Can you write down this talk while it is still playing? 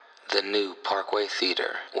the new Parkway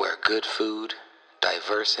Theater, where good food,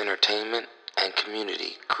 diverse entertainment, and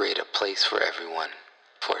community create a place for everyone.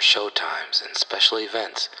 For showtimes and special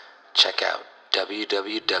events, check out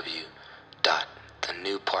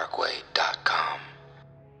www.thenewparkway.com.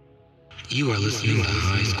 You are listening to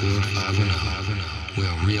High Score 510,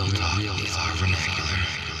 where real talk is our vernacular.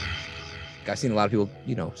 I've seen a lot of people,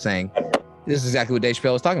 saying this is exactly what Dave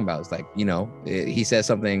Chappelle was talking about. It's like, he says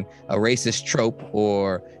something, a racist trope,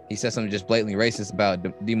 or he says something just blatantly racist about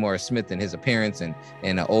DeMaurice Smith and his appearance and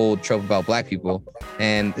an old trope about black people.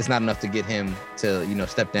 And it's not enough to get him to,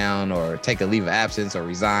 step down or take a leave of absence or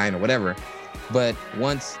resign or whatever. But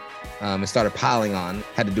once it started piling on,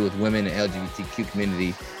 had to do with women and LGBTQ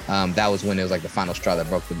community, that was when it was like the final straw that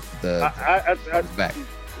broke the back.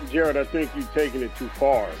 Jared, I think you're taking it too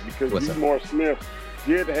far because DeMaurice Smith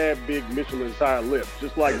did have big Michelin tire lips,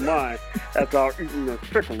 just like mine. After I was eating a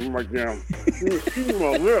chicken right now,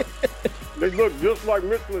 my lips. They look just like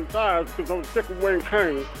Michelin tires because I'm sick of wearing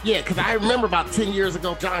cane. Yeah, because I remember about 10 years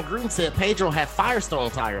ago, John Gruden said Pedro had Firestone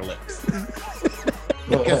tire lips.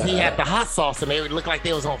 Because he had the hot sauce and they would look like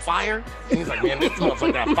they was on fire. And he's like, man, this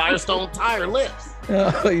motherfucker got Firestone tire lips.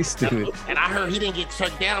 Oh, you stupid. And I heard he didn't get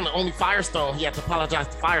shut down. The only Firestone, he had to apologize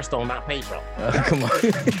to Firestone, not Pedro. Come on.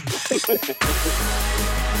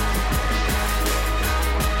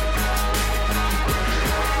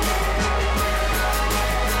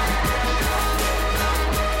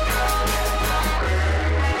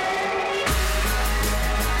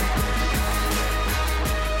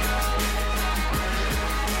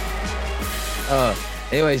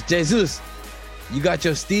 Anyways, Jesus, you got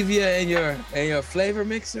your stevia and your flavor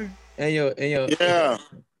mixer and your yeah.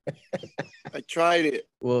 I tried it.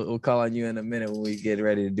 We'll call on you in a minute when we get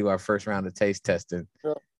ready to do our first round of taste testing.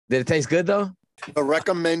 Yeah. Did it taste good though? The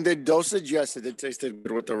recommended dosage, yes, it tasted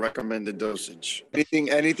good with the recommended dosage.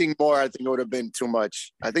 Anything more, I think it would have been too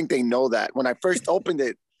much. I think they know that. When I first opened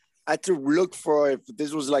it, I had to look for if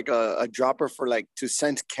this was like a dropper for like to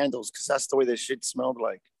scent candles because that's the way this shit smelled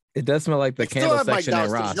like. It does smell like the candle section at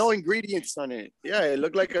Ross. There's no ingredients on it. Yeah, it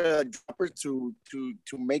looked like a dropper to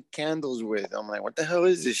make candles with. I'm like, what the hell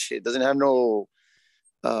is this shit? It doesn't have no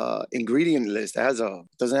ingredient list. It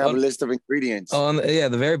doesn't have a list of ingredients. Oh, the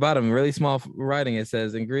very bottom, really small writing. It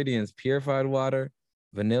says ingredients: purified water,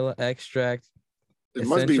 vanilla extract, it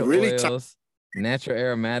must be really oils, natural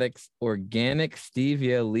aromatics, organic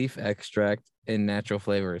stevia leaf extract, and natural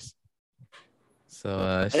flavors.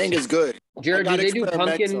 So I think it's good. Jared, do they do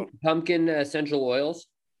pumpkin essential oils?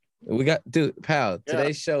 We got, pal.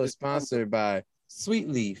 Today's show is sponsored by Sweet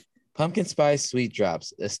Leaf Pumpkin Spice Sweet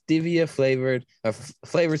Drops, a flavored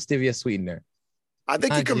stevia sweetener. I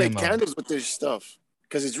think you can make candles with this stuff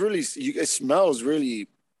because it's really, it smells really.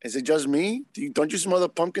 Is it just me? Don't you smell the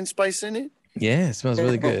pumpkin spice in it? Yeah, it smells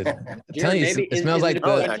really good. I'm telling you, it smells like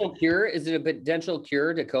potential cure. Is it a potential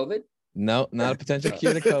cure to COVID? No, not a potential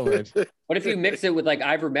cure to COVID. What if you mix it with like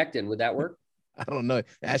ivermectin? Would that work? I don't know.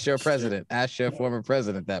 Ask your president. Ask your former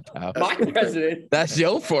president that, pal. My president? That's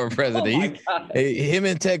your former president. Him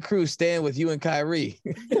and Ted Cruz stand with you and Kyrie.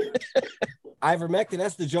 Ivermectin,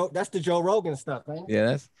 that's the Joe Rogan stuff, man.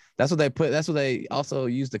 Yeah, that's what they put. That's what they also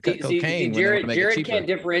use to cut cocaine. Jared can't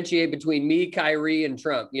differentiate between me, Kyrie, and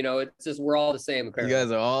Trump. It's just we're all the same. Apparently. You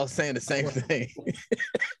guys are all saying the same thing.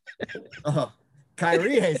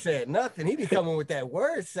 Kyrie ain't said nothing. He be coming with that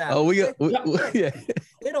word salad. Oh, yeah.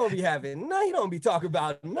 They don't be having nothing. He don't be talking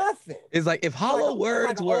about nothing. It's like if hollow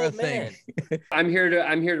words were a thing. I'm here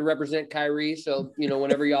to represent Kyrie. So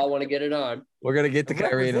whenever y'all want to get it on, we're gonna get to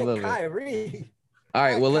Kyrie in a little bit. Kyrie. All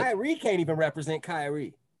right. Well, Kyrie can't even represent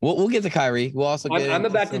Kyrie. We'll get to Kyrie. We'll also get. I'm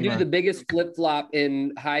about to do the biggest flip flop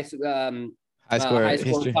in high score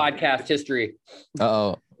podcast history.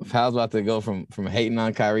 Uh-oh. Pal's about to go from hating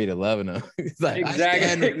on Kyrie to loving him. He's like,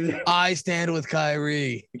 exactly. I stand with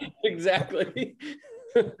Kyrie. Exactly.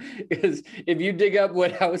 Because if you dig up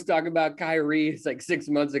what I was talking about Kyrie, it's like 6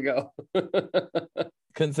 months ago.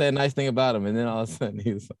 Couldn't say a nice thing about him, and then all of a sudden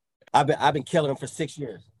he was like, I've been killing him for 6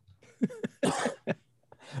 years.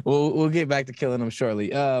 We'll get back to killing him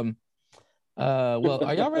shortly. Well,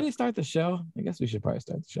 are y'all ready to start the show? I guess we should probably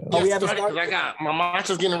start the show. Oh, we have to start. I got my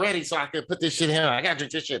matcha's getting ready, so I can put this shit in. I got to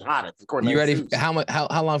drink this shit hot. You ready?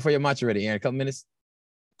 How long for your matcha ready, Aaron? A couple minutes?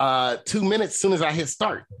 2 minutes as soon as I hit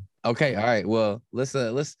start. Okay. All right. Well, let's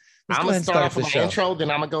I'm gonna start off with my intro,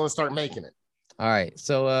 then I'm gonna go and start making it. All right.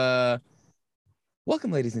 So,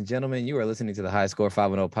 welcome, ladies and gentlemen. You are listening to the High Score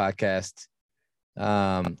 510 podcast.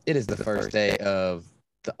 It is the first day of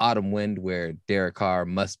the autumn wind where Derek Carr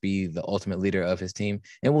must be the ultimate leader of his team.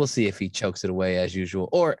 And we'll see if he chokes it away as usual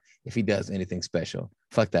or if he does anything special.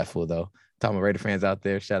 Fuck that fool, though. To all my Raider fans out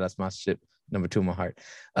there, shout out sponsorship number 2 in my heart.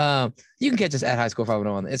 You can catch us at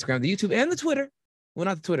HighScore510 on the Instagram, the YouTube, and the Twitter. Well,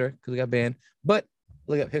 not the Twitter because we got banned, but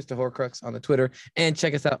look up Hipster Horcrux on the Twitter and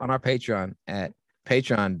check us out on our Patreon at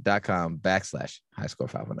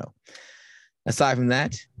patreon.com/HighScore510. Aside from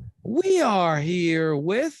that, we are here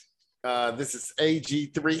with this is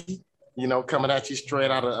AG3, coming at you straight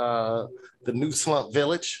out of the new Slump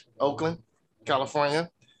Village, Oakland, California.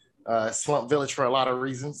 Slump Village for a lot of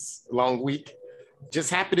reasons. Long week.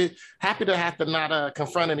 Just happy to have to not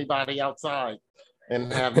confront anybody outside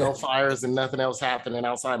and have no fires and nothing else happening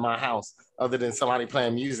outside my house other than somebody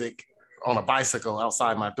playing music on a bicycle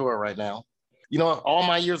outside my door right now. All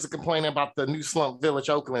my years of complaining about the new Slump Village,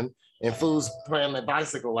 Oakland, and fools playing their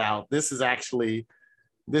bicycle out. This is actually,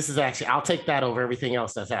 I'll take that over everything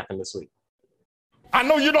else that's happened this week. I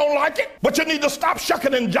know you don't like it, but you need to stop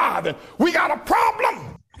shucking and jiving. We got a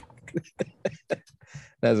problem.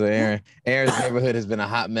 That's what Aaron's neighborhood has been a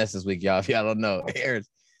hot mess this week, y'all. If y'all don't know,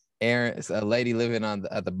 Aaron's a lady living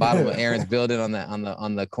at the bottom of Aaron's building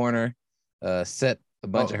on the corner, set a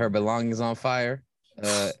bunch of her belongings on fire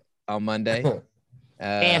on Monday.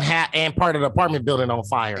 And part of the apartment building on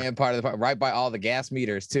fire. And part of the right by all the gas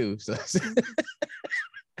meters too. So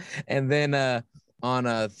and then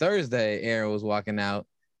on Thursday, Aaron was walking out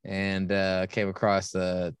and came across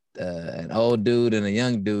an old dude and a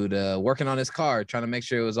young dude working on his car, trying to make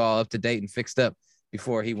sure it was all up to date and fixed up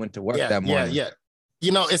before he went to work that morning. Yeah.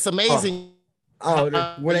 It's amazing.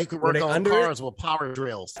 When you can work on cars with power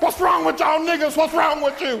drills. What's wrong with y'all niggas? What's wrong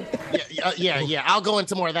with you? Yeah. I'll go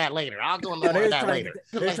into more of that later.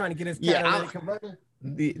 They're trying to get his catalytic converter.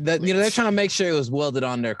 They're trying to make sure it was welded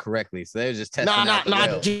on there correctly. So they were just testing.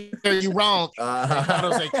 Not you wrong. I thought it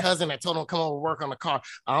was a cousin that told him to come over and work on the car.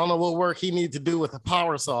 I don't know what work he needs to do with a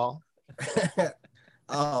power saw.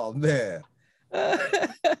 Oh man.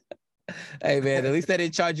 Hey man, at least they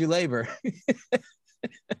didn't charge you labor.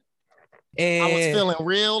 And I was feeling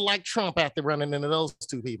real like Trump after running into those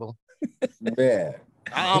two people. Yeah.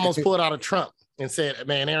 I almost pulled out a Trump and said,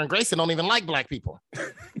 man, Aaron Grayson don't even like black people.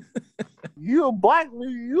 You're a black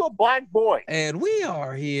boy. And we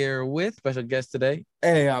are here with special guest today.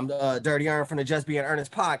 Hey, I'm Dirty Aaron from the Just Being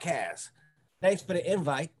Earnest podcast. Thanks for the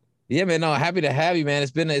invite. Yeah, man. No, happy to have you, man.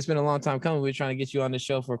 It's been a long time coming. We're trying to get you on the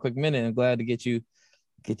show for a quick minute. I'm glad to get you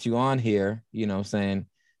on here. Saying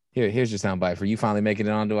here's your soundbite for you finally making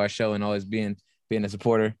it onto our show and always being a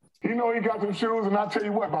supporter. He got them shoes, and I tell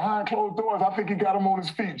you what, behind closed doors, I think he got them on his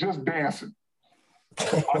feet just dancing.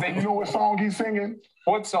 I think you know what song he's singing?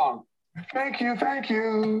 What song? Thank you, thank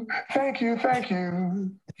you, thank you, thank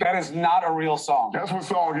you. That is not a real song. That's what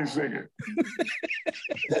song he's singing.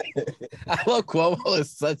 I love Cuomo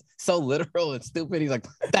is so literal and stupid. He's like,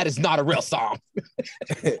 that is not a real song.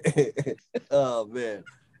 Oh man,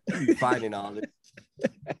 you finding all this.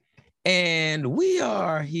 And we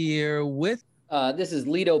are here with this is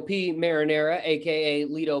Lido P Marinara, aka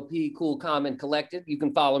Lido P Cool Calm and Collected. You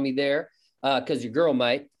can follow me there because your girl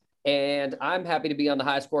might. And I'm happy to be on the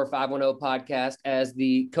High Score 510 podcast as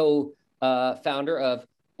the co-founder of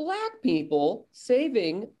Black People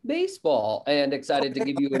Saving Baseball, and excited to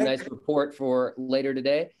give you a nice report for later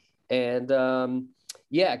today. And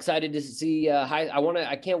excited to see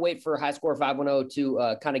I can't wait for High Score 510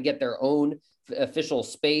 to kind of get their own official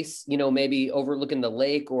space, maybe overlooking the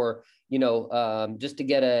lake, or just to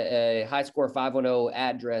get a High Score 510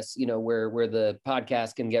 address, where the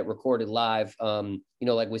podcast can get recorded live,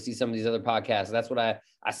 like we see some of these other podcasts. That's what I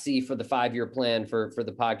see for the 5-year plan for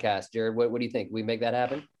the podcast. Jared, what do you think? We make that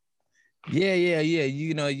happen? Yeah.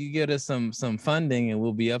 You get us some funding and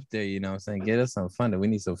we'll be up there, get us some funding. We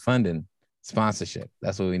need some funding, sponsorship.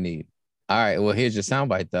 That's what we need. All right. Well, here's your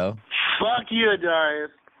soundbite though. Fuck you,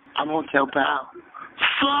 Darius. I'm gonna tell Pal.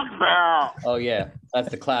 Fuck Pal. Oh yeah, that's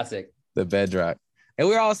the classic. The bedrock. And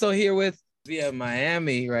we're also here with via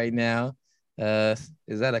Miami right now.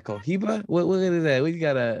 Is that a Cohiba? What is that? We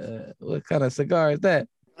got what kind of cigar is that?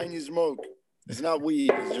 Tiny smoke. It's not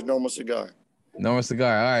weed. It's just normal cigar. Normal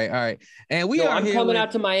cigar. All right. And I'm coming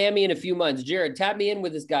out to Miami in a few months. Jared, tap me in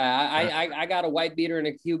with this guy. I got a white beater and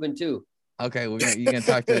a Cuban too. Okay, you can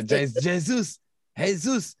talk to Jesus.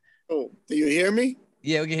 Oh, do you hear me?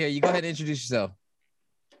 Yeah, we can hear you. Go ahead and introduce yourself.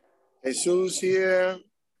 Jesus here.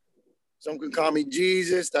 Some can call me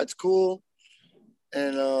Jesus. That's cool.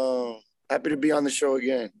 And happy to be on the show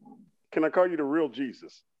again. Can I call you the real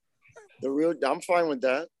Jesus? I'm fine with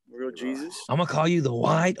that. Real Jesus. I'm going to call you the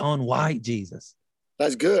white on white Jesus.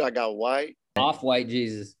 That's good. I got white. Off-white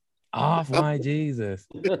Jesus. Off-white Jesus.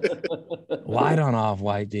 White on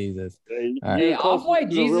off-white Jesus. Hey, off-white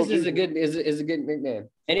Jesus is a good nickname.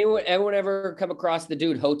 Anyone ever come across the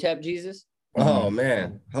dude Hotep Jesus? Oh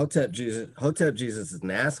man, Hotep Jesus is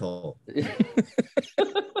an asshole.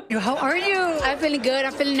 How are you? I'm feeling good.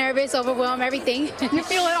 I'm feeling nervous, overwhelmed, everything. You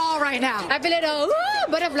feel it all right now. I feel it all. Woo,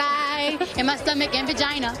 butterfly in my stomach and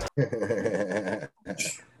vagina. That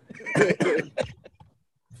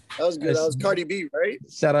was good. That was Cardi B, right?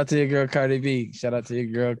 Shout out to your girl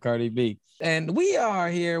Cardi B. And we are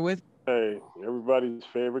here with everybody's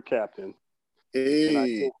favorite captain.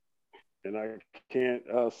 Hey. And I can't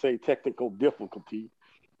say technical difficulty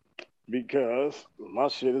because my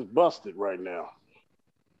shit is busted right now.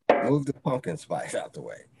 Move the pumpkin spice out the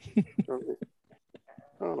way.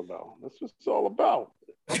 All about. That's what it's all about.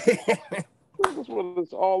 That's what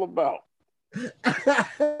it's all about.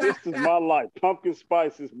 This is my life. Pumpkin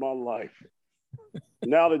spice is my life.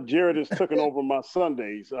 Now that Jared has taken over my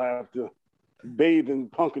Sundays, I have to bathe in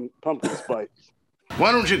pumpkin spice.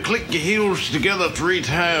 Why don't you click your heels together 3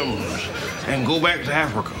 times and go back to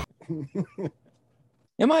Africa?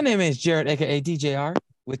 And my name is Jared, aka DJR,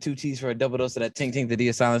 with 2 T's for a double dose of that ting ting, the D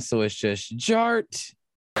of silence, so it's just Jart.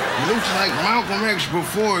 It looks like Malcolm X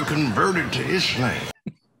before he converted to Islam.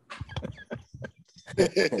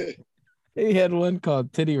 He had one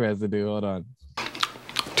called Titty Residue. Hold on.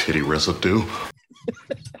 Titty residue?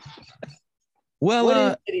 Well, what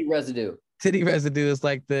is titty residue? Titty residue is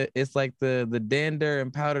like the dander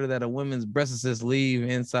and powder that a woman's breasts leave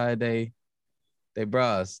inside they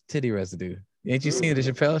bras. Titty residue. Ain't you seen the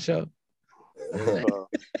Chappelle Show?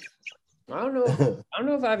 I don't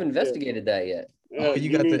know if I've investigated that yet. Yeah, you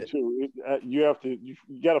got to.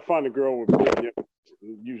 You got to find a girl with big nipples.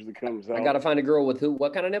 It usually comes out. I got to find a girl with who?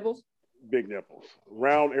 What kind of nipples? Big nipples,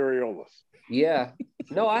 round areolas. Yeah.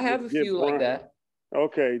 No, I have a few like that.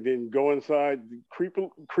 Okay, then go inside, creep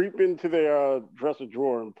into their dresser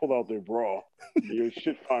drawer and pull out their bra. You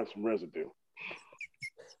should find some residue.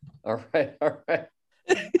 All right.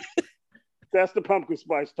 That's the pumpkin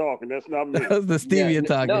spice talking. That's not me. That was the stevia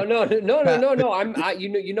talking. No.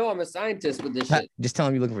 I'm a scientist with this shit. Just tell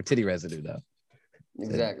him you're looking for titty residue, though.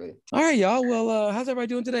 Exactly. All right, y'all. Well, how's everybody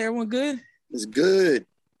doing today? Everyone good? It's good.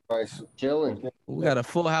 Nice. Chilling. We got a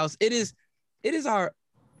full house. It is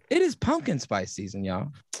pumpkin spice season,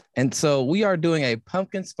 y'all. And so we are doing a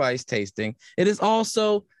pumpkin spice tasting. It is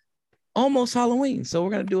also almost Halloween. So we're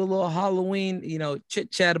going to do a little Halloween,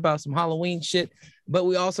 chit chat about some Halloween shit. But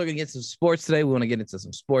we also going to get some sports today. We want to get into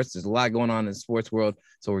some sports. There's a lot going on in the sports world.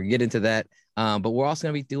 So we're going to get into that. But we're also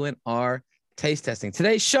going to be doing our taste testing.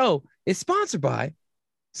 Today's show is sponsored by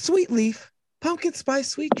Sweet Leaf Pumpkin Spice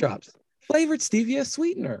Sweet Drops, flavored stevia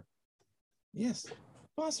sweetener. Yes,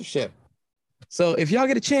 sponsorship. So if y'all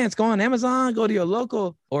get a chance, go on Amazon, go to your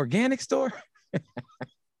local organic store,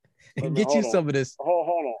 and get you some of this.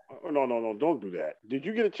 Hold on. No, don't do that. Did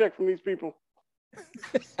you get a check from these people?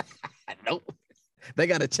 Nope. They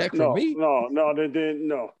got a check from me. No, they didn't.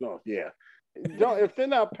 No, yeah. If they're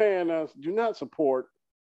not paying us, do not support.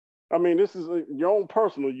 I mean, this is your own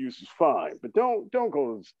personal use is fine, but don't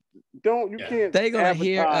go. You can't. They're gonna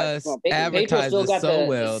hear us advertise this so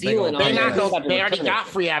well. They already got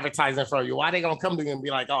free advertising from you. Why are they gonna come to you and be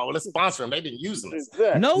like, "Oh, well, let's sponsor them"? They didn't use them.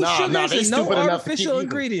 Exactly. No sugars and no artificial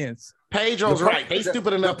ingredients. Pedro's right. They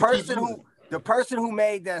stupid enough. The person who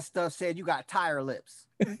made that stuff said you got tire lips.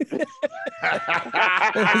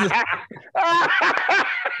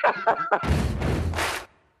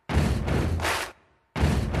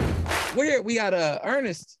 We got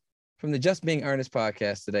Ernest from the Just Being Ernest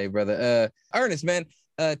podcast today, brother. Ernest, man,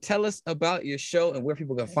 tell us about your show and where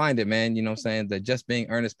people can find it, man. You know what I'm saying? The Just Being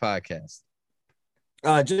Ernest podcast.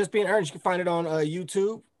 Just Being Ernest, you can find it on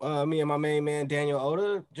YouTube. Me and my main man, Daniel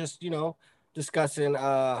Oda, just, discussing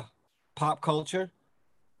pop culture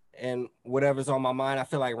and whatever's on my mind. I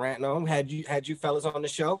feel like ranting on. Had you fellas on the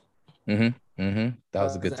show? That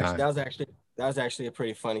was a good time. That was actually a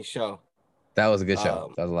pretty funny show. That was a good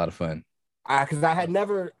show. That was a lot of fun. Because I've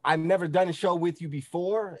never done a show with you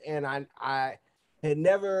before, and I had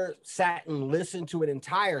never sat and listened to an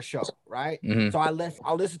entire show, right? So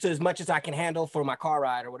I'll listen to as much as I can handle for my car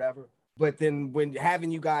ride or whatever. But then when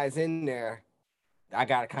having you guys in there, I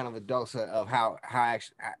got a kind of a dose of how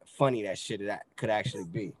funny that shit could actually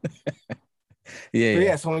be.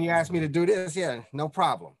 Yeah. So when you asked me to do this, no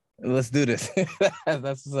problem. Let's do this. That's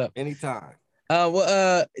what's up. Anytime.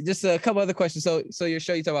 Just a couple other questions. So your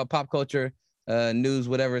show, you talk about pop culture, news,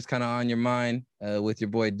 whatever is kind of on your mind, with your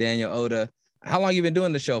boy Daniel Oda. How long you been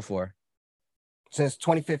doing the show for? Since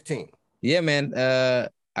 2015. Yeah, man.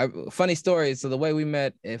 Funny story. So the way we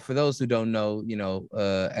met, for those who don't know,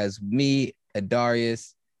 as me,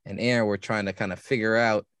 Darius, and Aaron were trying to kind of figure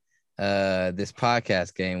out this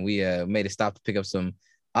podcast game, we made a stop to pick up some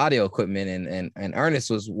audio equipment, and Ernest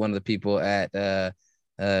was one of the people at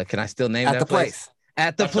can I still name at that the place?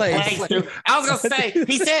 At the place. I was gonna say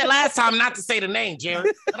he said last time not to say the name,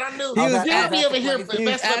 Jared, but I knew he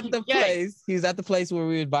was at the place where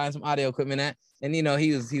we were buying some audio equipment at, and he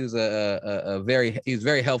was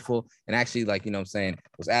very helpful, and actually, like,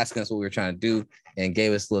 was asking us what we were trying to do and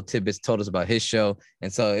gave us little tidbits, told us about his show,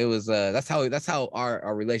 and so it was that's how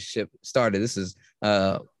our relationship started. This is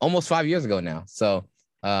almost 5 years ago now, so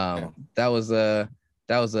that was a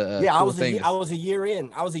I was a year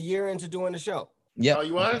in. I was a year into doing the show. Yeah. Oh,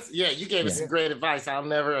 you was? Yeah, you gave us some great advice. I'll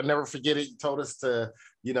never forget it. You told us to,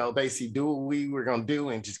 basically do what we were gonna do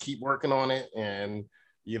and just keep working on it. And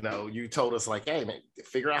you told us, like, hey man,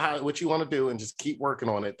 figure out what you want to do and just keep working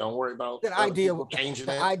on it. Don't worry about the idea. Changing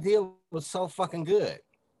the it. idea was so fucking good.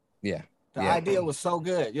 Yeah. The idea was so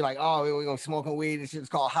good. You're like, oh, we're gonna smoking weed. This shit's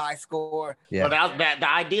called High Score. Yeah. Well,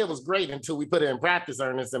 the idea was great until we put it in practice,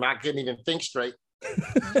 Ernest, and I couldn't even think straight.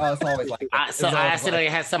 It's always like that. I accidentally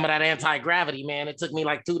had some of that anti-gravity, man. It took me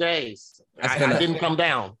like 2 days. I didn't come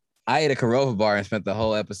down. I ate a Corova bar and spent the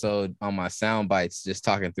whole episode on my sound bites just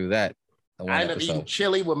talking through that. I ended up eating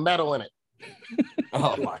chili with metal in it.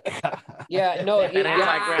 Oh my god. Yeah, no,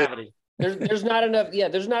 anti-gravity. There's not enough. Yeah,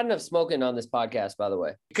 there's not enough smoking on this podcast, by the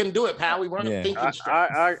way. You couldn't do it, pal. We weren't thinking straight.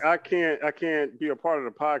 I can't be a part of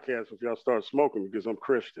the podcast if y'all start smoking because I'm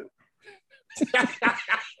Christian.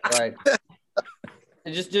 Right.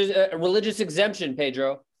 Just a religious exemption,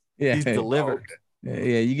 Pedro. Yeah, he's delivered.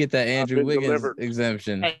 Yeah, you get that Andrew Wiggins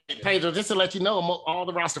exemption. Hey, Pedro, just to let you know, all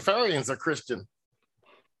the Rastafarians are Christian.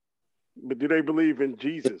 But do they believe in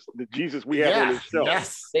Jesus? The Jesus we have on this show?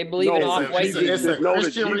 Yes, they believe in off-white Jesus. It's a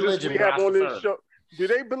Christian religion. We have on this show. Do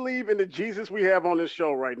they believe in the Jesus we have on this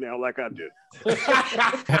show right now, like I do?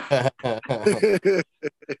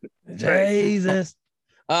 Jesus.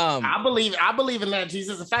 I believe in that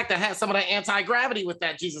Jesus. In fact, I had some of that anti-gravity with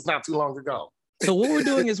that Jesus not too long ago. So what we're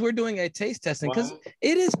doing is we're doing a taste testing because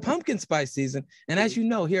it is pumpkin spice season. And as you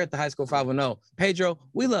know, here at the High School 510, Pedro,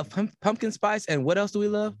 we love pumpkin spice. And what else do we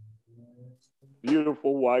love?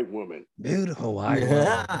 Beautiful white woman. Beautiful white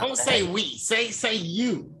woman. Don't say we. Say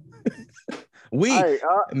you. Me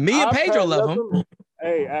and Pedro love them.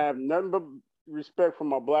 Hey, I have nothing but respect for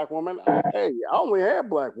my black woman. Hey, I only have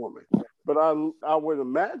black women. But I would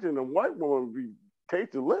imagine a white woman would be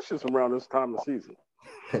taste delicious around this time of season.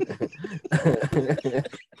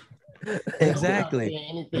 Exactly.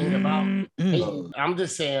 Anything about I'm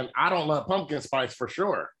just saying I don't love pumpkin spice for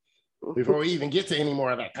sure. Before we even get to any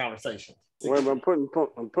more of that conversation. Well, I'm putting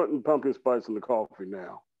pumpkin spice in the coffee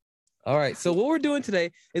now. All right. So what we're doing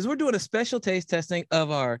today is we're doing a special taste testing of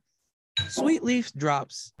our Sweet Leaf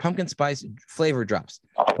Drops pumpkin spice flavor drops.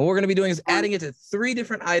 What we're going to be doing is adding it to 3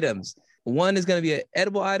 different items. One is going to be an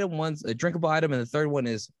edible item, one's a drinkable item, and the third one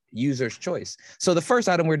is user's choice. So the first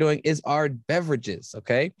item we're doing is our beverages,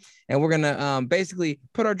 okay? And we're going to basically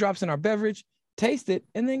put our drops in our beverage, taste it,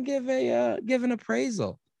 and then give an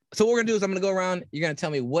appraisal. So what we're going to do is I'm going to go around. You're going to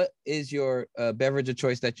tell me what is your beverage of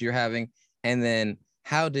choice that you're having, and then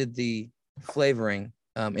how did the flavoring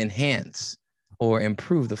enhance or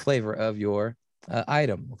improve the flavor of your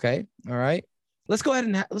item, okay? All right. Let's go ahead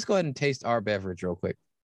and taste our beverage real quick.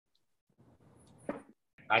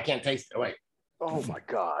 I can't taste it. Wait. Oh my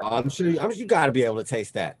God. I'm sure you got to be able to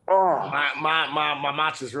taste that. Oh, my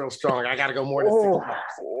matcha is real strong. I got to go more than 6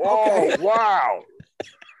 drops. Oh, wow.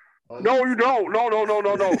 No, you don't.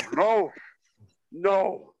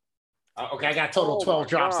 No. Okay, I got total 12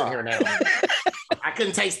 drops in here now. I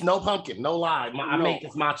couldn't taste no pumpkin, no lie. I made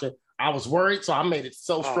this matcha. I was worried, so I made it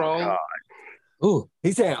so strong. God. Ooh,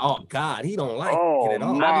 he's saying, "Oh God, he don't like it at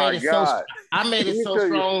all." I made it so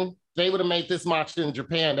strong. They would have made this matcha in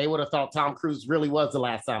Japan. They would have thought Tom Cruise really was the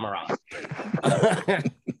last samurai.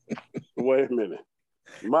 Wait a minute.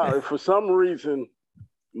 For some reason,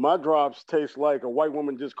 my drops taste like a white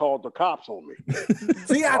woman just called the cops on me.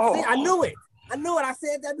 I knew it. I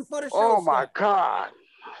said that before the show. Oh my God.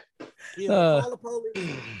 Call the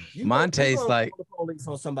police. Mine tastes like the police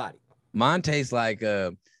on somebody. Mine tastes like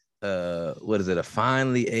what is it? A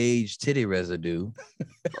finely aged titty residue.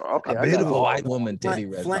 Okay, a bit of a white woman titty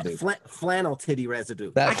residue. Flannel titty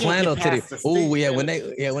residue. That flannel titty. Oh yeah, when they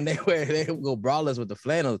go braless with the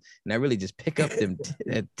flannels, and I really just pick up them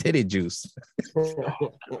titty juice.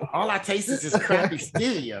 All I taste is this crappy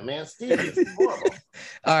stevia, man. Stevia is horrible.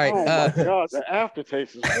 All right. Oh my God, the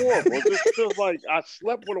aftertaste is horrible. It just feels like I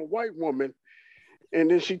slept with a white woman. And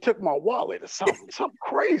then she took my wallet or something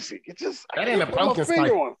crazy. It just that ain't a pumpkin spice.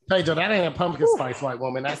 Pedro, that ain't a pumpkin spice white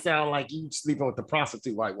woman. That sounds like you sleeping with the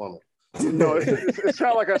prostitute white woman. No, it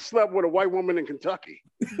sounds like I slept with a white woman in Kentucky.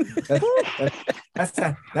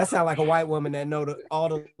 That sound like a white woman that know all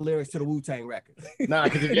the lyrics to the Wu-Tang record. Nah,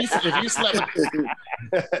 because if you slept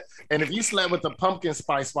and if you slept with a pumpkin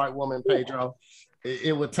spice white woman, Pedro,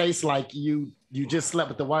 it would taste like you just slept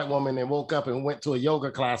with the white woman and woke up and went to a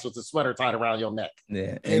yoga class with a sweater tied around your neck.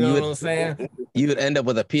 Yeah, and you know what I'm saying? You would end up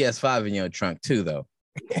with a PS5 in your trunk too, though.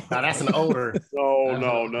 Now that's an odor.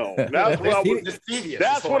 No. That's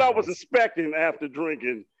what I was expecting after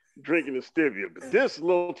drinking the stevia. But this is a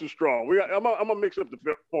little too strong. I'm gonna mix up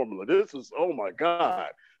the formula. This is, oh my God.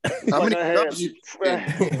 How many cups?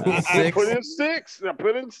 I put in six.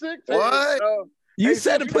 What? You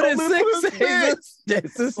said to put in six.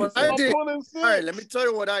 Jesus. All right, let me tell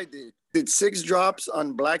you what I did. Did 6 drops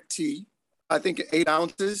on black tea. I think 8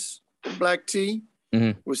 ounces black tea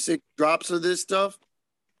with 6 drops of this stuff.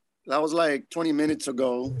 That was like 20 minutes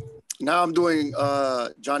ago. Now I'm doing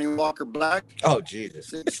Johnny Walker Black. Oh, Jesus.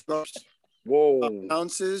 6 drops. Whoa.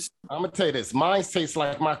 Ounces. I'm gonna tell you this. Mine tastes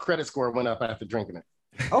like my credit score went up after drinking it.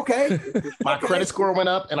 Okay. My credit score went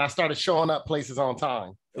up, and I started showing up places on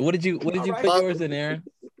time. What did you put yours in, Aaron?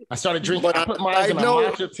 I started drinking. I put mine in a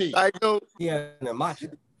matcha tea. I know. Yeah, in a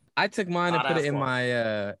matcha. I took mine and put it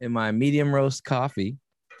in my medium roast coffee,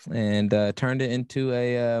 and turned it into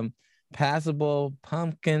a passable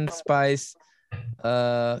pumpkin spice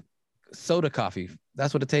soda coffee.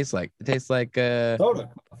 That's what it tastes like. It tastes like soda.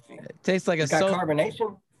 It tastes like it's got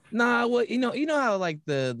carbonation. Nah, well, you know how like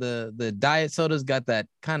the diet sodas got that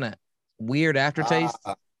kind of weird aftertaste,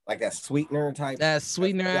 like that sweetener type. That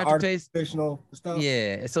sweetener aftertaste. Artificial stuff.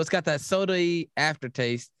 Yeah, so it's got that soda-y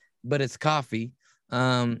aftertaste, but it's coffee.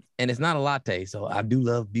 And it's not a latte. So I do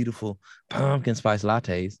love beautiful pumpkin spice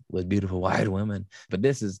lattes with beautiful white women. But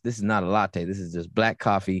this is not a latte. This is just black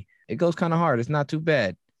coffee. It goes kind of hard. It's not too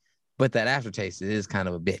bad. But that aftertaste is kind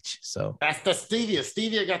of a bitch. So that's the stevia.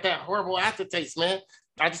 Stevia got that horrible aftertaste, man.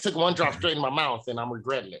 I just took 1 drop straight in my mouth and I'm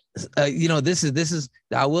regretting it. This is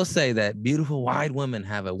I will say that beautiful white women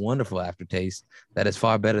have a wonderful aftertaste that is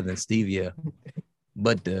far better than stevia.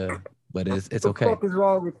 But it's okay. What the fuck is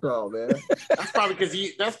wrong with y'all, man? That's probably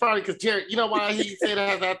because Jared. You know why he said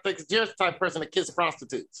that? Because Jared's the type of person that kisses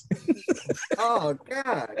prostitutes. Oh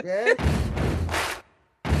God, man.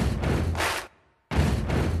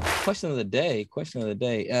 Question of the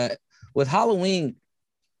day. With Halloween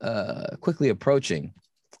quickly approaching,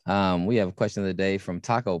 we have a question of the day from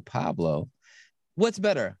Taco Pablo. What's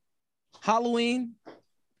better, Halloween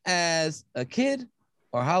as a kid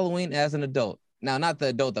or Halloween as an adult? Now, not the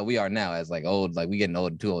adult that we are now, as like old, like we getting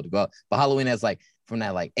old, too old to go out, but Halloween as like from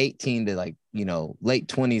that like 18 to like, late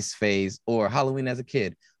 20s phase, or Halloween as a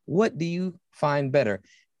kid. What do you find better?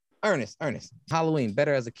 Ernest, Halloween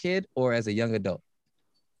better as a kid or as a young adult?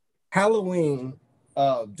 Halloween,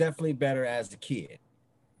 definitely better as a kid.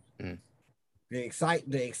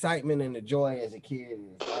 The excitement and the joy as a kid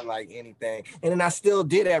is unlike anything. And then I still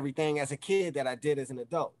did everything as a kid that I did as an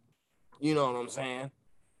adult. You know what I'm saying?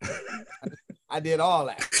 I did all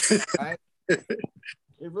that, right?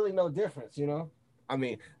 There's really no difference, I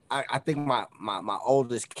mean, I think my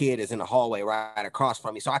oldest kid is in the hallway right across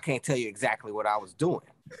from me, so I can't tell you exactly what I was doing.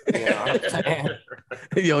 You know what I'm saying?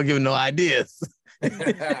 You don't give no ideas.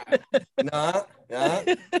 Nah.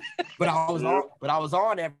 But I was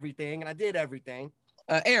on everything and I did everything.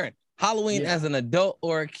 Aaron, Halloween as an adult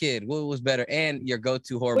or a kid, what was better? And your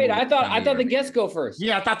go-to horror movie. Wait, I thought the guests go first.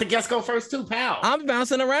 Yeah, I thought the guests go first too, pal. I'm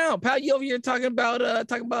bouncing around. Pal, you over here talking about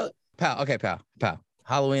pal. Okay, pal.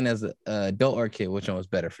 Halloween as an adult or a kid, which one was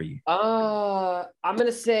better for you? I'm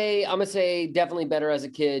gonna say definitely better as a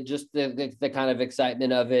kid. Just the kind of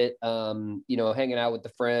excitement of it. Hanging out with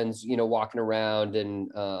the friends, walking around and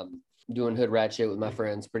doing hood rat shit with my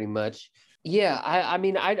friends, pretty much. Yeah, I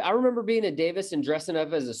mean, I remember being at Davis and dressing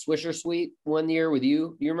up as a Swisher Sweet one year with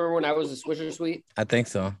you. You remember when I was a Swisher Sweet? I think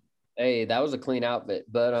so. Hey, that was a clean outfit,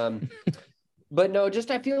 but but no,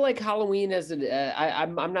 just I feel like Halloween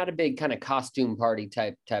I'm not a big kind of costume party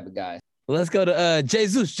type of guy. Well, let's go to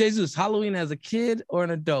Jesus. Halloween as a kid or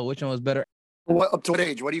an adult, which one was better? Up to what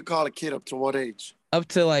age? What do you call a kid up to what age? Up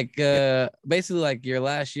to like basically like your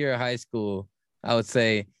last year of high school, I would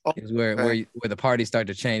say is where the parties start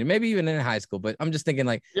to change. Maybe even in high school, but I'm just thinking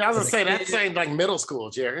like. Yeah, I was gonna say that's saying like middle school,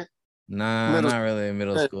 Jared. Nah, not really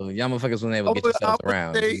middle school. Y'all motherfuckers weren't able to get yourselves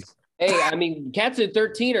around. Hey, I mean, cats at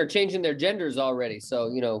 13 are changing their genders already, so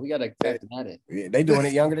we gotta factor that in. Yeah, they doing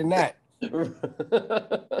it younger than that.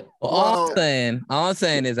 All I'm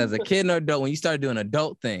saying is, as a kid or adult, when you start doing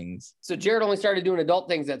adult things. So Jared only started doing adult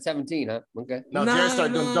things at 17, huh? Okay. No, Jared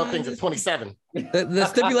started doing adult things at 27. The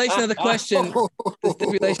stipulation of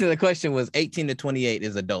the question, was 18 to 28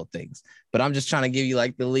 is adult things, but I'm just trying to give you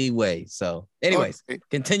like the leeway. So, anyways,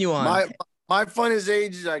 continue on. My funnest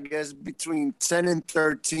age is, I guess, between 10 and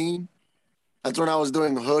 13. That's when I was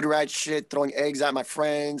doing hood rat shit, throwing eggs at my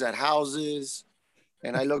friends at houses.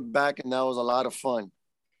 And I look back and that was a lot of fun.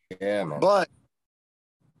 Yeah, man. But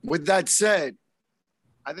with that said,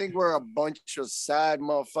 I think we're a bunch of sad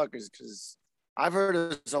motherfuckers because I've heard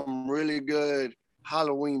of some really good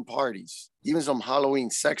Halloween parties, even some Halloween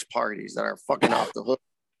sex parties that are fucking off the hook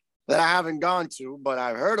that I haven't gone to, but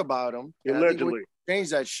I've heard about them. Allegedly. Change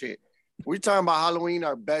that shit. We're talking about Halloween,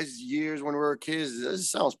 our best years when we were kids.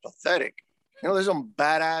 This sounds pathetic. You know, there's some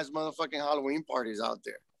badass motherfucking Halloween parties out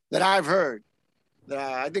there that I've heard.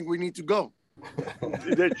 I think we need to go.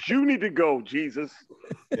 That you need to go, Jesus.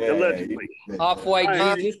 Allegedly.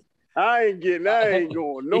 Off-white Jesus. I ain't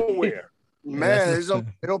going nowhere. Man,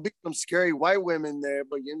 it'll be some scary white women there,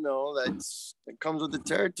 but you know, it comes with the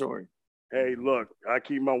territory. Hey, look, I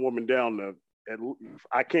keep my woman down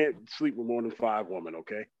I can't sleep with more than 5 women,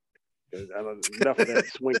 okay? Enough of that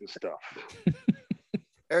swinging stuff.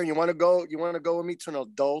 Aaron, you want to go with me to an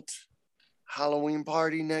adult Halloween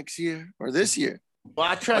party next year or this year? Well,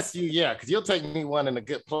 I trust you, yeah, because you'll take me one in a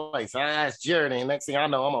good place. I asked Jared, and next thing I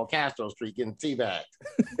know, I'm on Castro Street getting teabagged.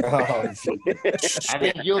 I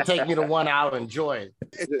think you'll take me to one I'll enjoy.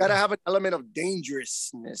 It's got to have an element of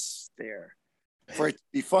dangerousness there for it to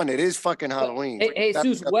be fun. It is fucking Halloween. Hey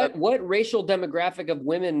Jesus, what racial demographic of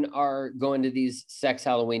women are going to these sex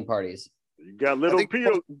Halloween parties? You got little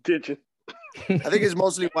Pio ditching. I think it's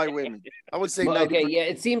mostly white women. I would say. Okay, yeah,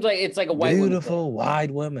 it seems like it's like a white beautiful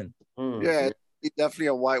white woman. Yeah, it's definitely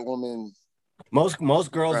a white woman.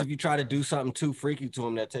 Most girls, if you try to do something too freaky to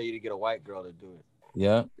them, they'll tell you to get a white girl to do it.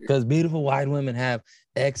 Yeah, because beautiful white women have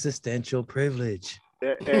existential privilege.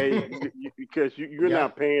 Hey, because you're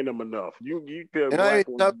not paying them enough. You tell black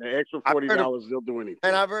women the extra $40, they'll do anything.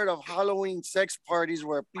 And I've heard of Halloween sex parties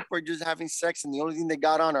where people are just having sex and the only thing they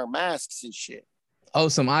got on are masks and shit. Oh,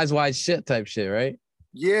 some Eyes Wide Shut type shit, right?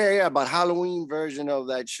 Yeah, but Halloween version of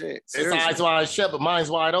that shit. Seriously. It's Eyes Wide Shut, but mine's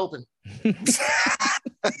wide open.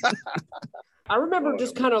 I remember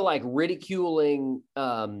just kind of like ridiculing,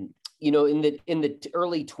 you know, in the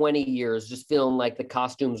early 20 years, just feeling like the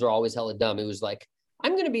costumes are always hella dumb. It was like,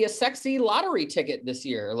 I'm going to be a sexy lottery ticket this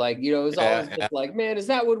year. Like, you know, it was always just like, man, is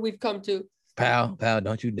that what we've come to? Pal,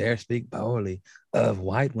 don't you dare speak poorly of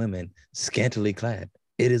white women scantily clad.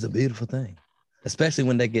 It is a beautiful thing. Especially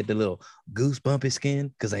when they get the little goosebumpy skin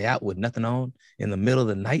because they out with nothing on in the middle of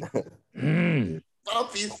the night.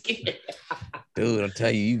 Bumpy skin. Dude, I'm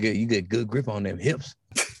telling you, you get good grip on them hips.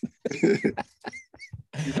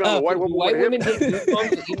 White women get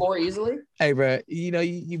goosebumps more easily? Hey, bro, you know,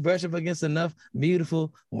 you brush up against enough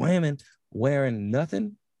beautiful women wearing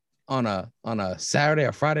nothing on a Saturday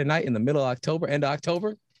or Friday night in the middle of October, end of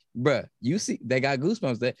October. Bruh, you see, they got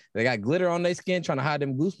goosebumps. They got glitter on their skin trying to hide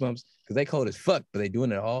them goosebumps because they cold as fuck, but they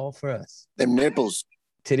doing it all for us. Them nipples.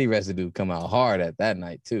 Titty residue come out hard at that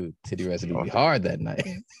night, too. Titty residue be hard that night.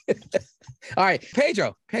 All right,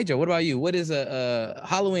 Pedro, what about you? What is a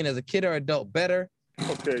Halloween as a kid or adult better?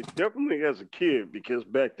 Okay, definitely as a kid, because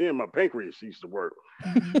back then my pancreas used to work.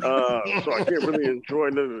 So I can't really enjoy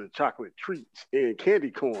none of the chocolate treats and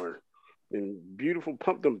candy corn. And beautiful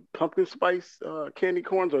pumpkin spice candy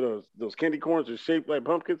corns, or those candy corns are shaped like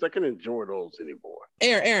pumpkins. I can't enjoy those anymore.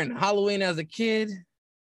 Aaron, Halloween as a kid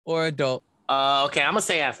or adult? Okay, I'm gonna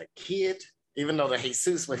say as a kid, even though the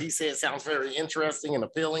Jesus, what he said sounds very interesting and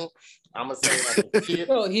appealing. I'm gonna say as a kid.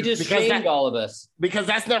 No, he just shamed all of us because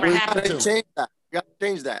that's never happened to me. You gotta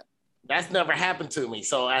change that. That's never happened to me.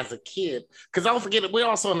 So as a kid, because don't forget, we're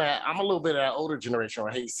also in that, I'm a little bit of that older generation,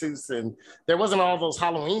 or Jesus, and there wasn't all those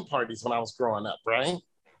Halloween parties when I was growing up, right?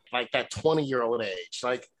 Like that 20-year-old age.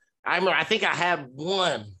 Like I remember, I think I had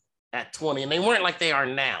one at 20, and they weren't like they are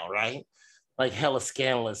now, right? Like hella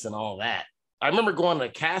scandalous and all that. I remember going to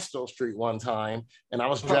Castro Street one time, and I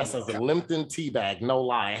was dressed as a Limpton teabag, no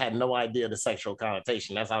lie. I had no idea the sexual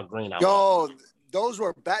connotation. That's how green I was. Those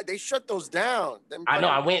were bad. They shut those down. I know.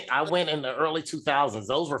 I went in the early 2000s.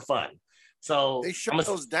 Those were fun. So they shut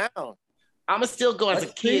those down. I'm gonna still go as a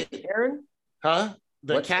kid. Aaron? Huh?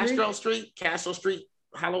 The Castro Street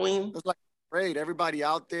Halloween. It was like a parade. Everybody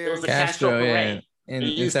out there. It was a Castro parade.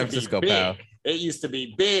 In San Francisco, pal. It used to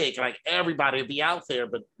be big. Like everybody would be out there,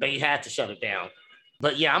 but they had to shut it down.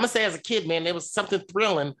 But yeah, I'm gonna say as a kid, man, there was something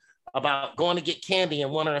thrilling about going to get candy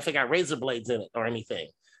and wondering if it got razor blades in it or anything.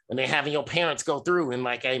 and then having your parents go through and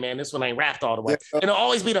like, hey man, this one ain't wrapped all the way. And it'll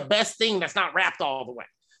always be the best thing that's not wrapped all the way.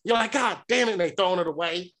 You're like, God damn it, and they throwing it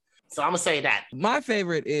away. So I'm gonna say that. My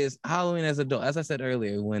favorite is Halloween as an adult. As I said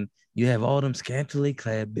earlier, when you have all them scantily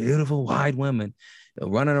clad, beautiful white women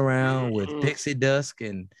running around with pixie dust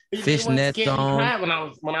and fishnets on.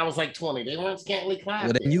 When I was like 20, they weren't scantily clad.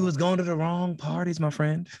 Well, then you was going to the wrong parties, my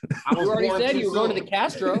friend. You already said you were going to the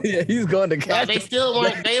Castro. Yeah, he was going to Castro. Yeah, they still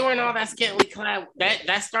weren't. They weren't all that scantily clad.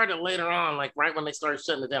 That started later on, like right when they started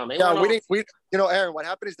shutting it down. Aaron, what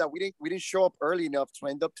happened is that we didn't show up early enough to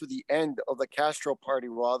end up to the end of the Castro party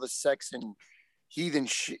where all the sex and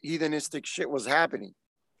heathenistic shit was happening.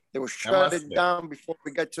 They were shutting it down before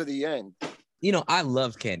we got to the end. You know, I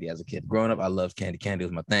loved candy as a kid. Growing up, I loved candy. Candy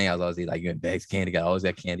was my thing. I was always like, you in bags candy. I always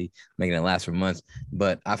got candy, making it last for months.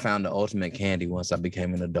 But I found the ultimate candy once I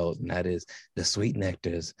became an adult, and that is the sweet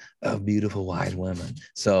nectars of beautiful white women.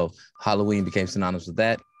 So Halloween became synonymous with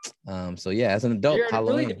that. So yeah, as an adult,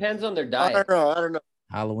 Halloween. It really depends on their diet. I don't know.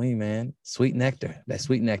 Halloween, man. Sweet nectar. That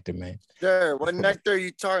sweet nectar, man. Sure. What nectar are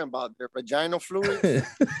you talking about? Their vaginal fluids?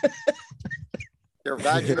 Their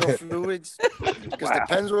vaginal fluids? Because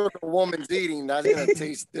depends what a woman's eating. That's going to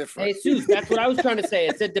taste different. Hey, Suze, that's what I was trying to say.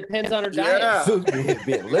 It said depends on her diet. Yeah. Suze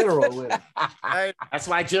being literal with it. That's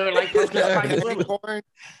why Jared like pumpkin spice corn.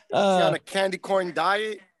 He's on a candy corn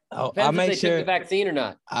diet. I'll make sure took the vaccine or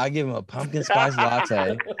not. I'll give him a pumpkin spice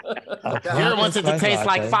latte. Jared wants it to taste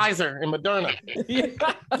like Pfizer and Moderna. Yeah,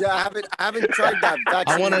 I haven't tried that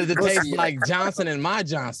vaccine. I wanted it to taste like Johnson and my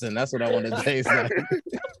Johnson. That's what I wanted to taste like.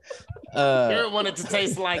 Jared wanted to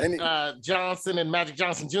taste like Johnson and Magic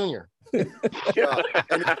Johnson Jr.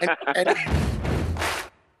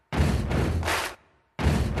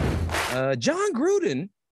 John Gruden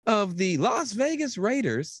of the Las Vegas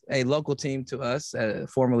Raiders, a local team to us,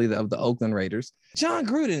 formerly of the Oakland Raiders. John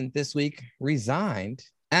Gruden this week resigned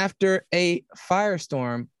after a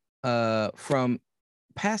firestorm from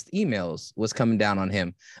past emails was coming down on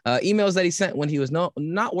him. Emails that he sent when he was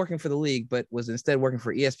not working for the league, but was instead working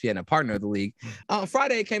for ESPN, a partner of the league. On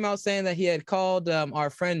Friday, it came out saying that he had called our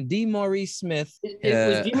friend DeMaurice Smith.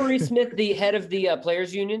 Was DeMaurice Smith the head of the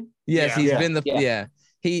players union? Yes, he's been the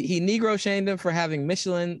He Negro shamed him for having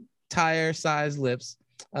Michelin tire size lips.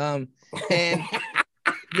 And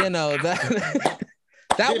you know that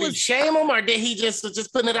did he shame him, or did he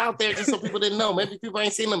just putting it out there just so people didn't know? Maybe people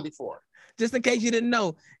ain't seen him before. Just in case you didn't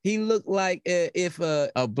know, he looked like if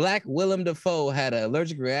a black Willem Dafoe had an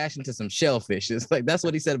allergic reaction to some shellfish. It's like that's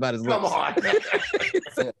what he said about his lips. Come on.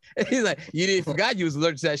 He's like, you didn't forgot you was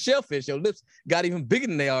allergic to that shellfish. Your lips got even bigger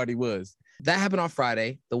than they already was. That happened on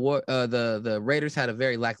Friday. The Raiders had a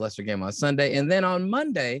very lackluster game on Sunday, and then on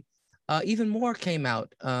Monday, even more came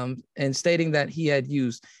out and stating that he had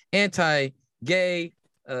used anti-gay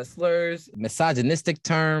slurs, misogynistic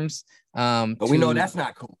terms. But we know that's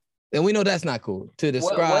not cool. And we know that's not cool to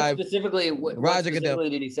describe. What specifically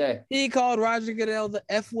did he say? He called Roger Goodell the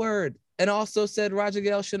F word, and also said Roger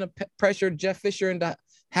Goodell shouldn't have pressured Jeff Fisher into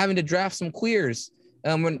having to draft some queers.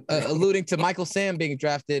 When alluding to Michael Sam being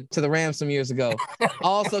drafted to the Rams some years ago,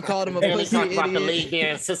 also called him a pussy idiot. About the league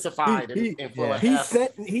being sissified.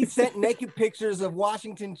 He sent naked pictures of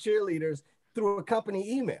Washington cheerleaders through a company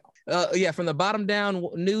email. From the bottom down,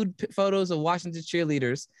 nude photos of Washington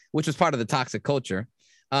cheerleaders, which was part of the toxic culture.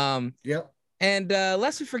 And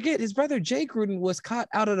lest we forget, his brother Jay Gruden was caught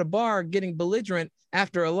out at a bar getting belligerent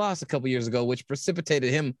after a loss a couple years ago, which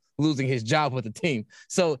precipitated him losing his job with the team.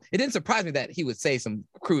 So it didn't surprise me that he would say some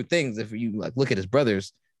crude things if you look at his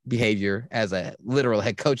brother's behavior as a literal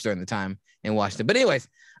head coach during the time in Washington. But anyways,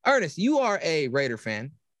 Ernest, you are a Raider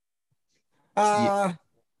fan.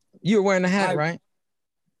 You were wearing the hat, right?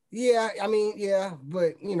 Yeah, I mean, yeah,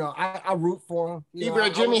 but I root for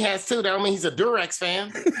him. Jimmy has too. That don't mean he's a Durex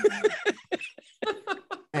fan.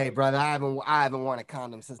 Hey, brother, I haven't worn a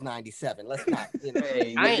condom since '97. Let's not.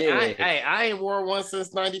 I ain't wore one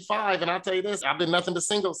since '95, and I'll tell you this: I've been nothing but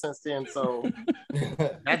single since then. So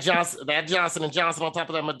that Johnson and Johnson on top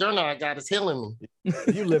of that Moderna I got is healing me.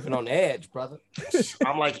 You living on the edge, brother.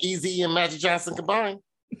 I'm like Easy and Magic Johnson combined.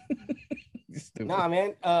 Nah,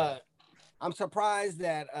 man. I'm surprised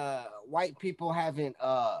that white people haven't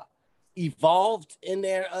evolved in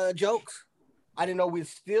their jokes. I didn't know we're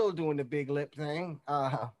still doing the big lip thing.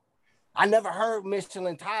 I never heard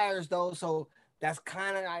Michelin tires though, so that's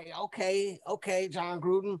kind of like okay, John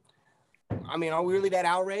Gruden. I mean, are we really that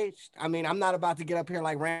outraged? I mean, I'm not about to get up here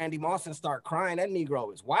like Randy Moss and start crying. That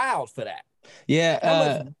Negro is wild for that. Yeah.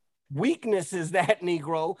 How much weakness is that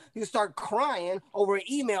Negro? You start crying over an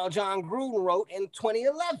email John Gruden wrote in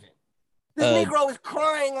 2011. This Negro is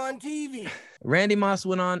crying on TV. Randy Moss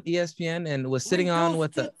went on ESPN and was sitting on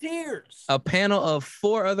with a panel of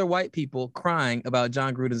 4 other white people crying about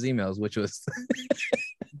John Gruden's emails, which was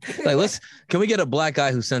like, can we get a black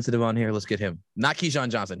guy who's sensitive on here? Let's get him. Not Keyshawn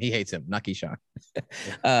Johnson. He hates him. Not Keyshawn.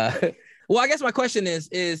 Well, I guess my question is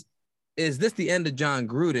this the end of John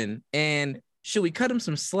Gruden? And should we cut him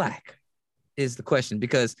some slack? Is the question,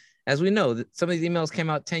 because as we know, some of these emails came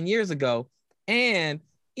out 10 years ago, and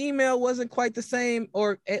email wasn't quite the same,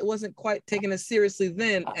 or it wasn't quite taken as seriously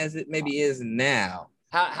then as it maybe is now.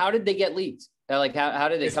 How did they get leaked? Like how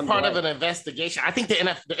did it come? It's part of an investigation. I think the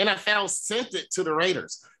NFL sent it to the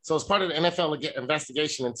Raiders, so it's part of the NFL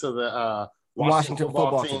investigation into the Washington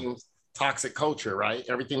football team's toxic culture. Right,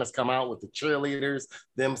 everything that's come out with the cheerleaders.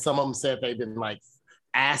 Some of them said they've been like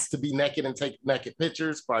asked to be naked and take naked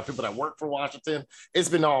pictures by people that work for Washington. It's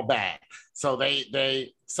been all bad. So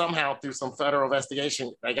they somehow, through some federal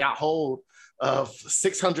investigation, they got hold of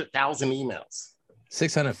 600,000 emails.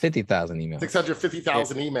 650,000 emails.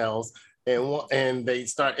 650,000 emails. And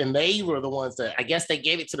they were the ones that, I guess they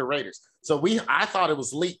gave it to the Raiders. So I thought it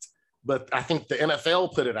was leaked, but I think the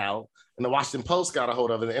NFL put it out and the Washington Post got a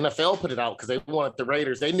hold of it. The NFL put it out because they wanted the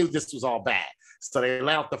Raiders. They knew this was all bad. So they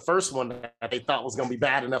allowed the first one that they thought was going to be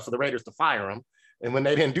bad enough for the Raiders to fire him. And when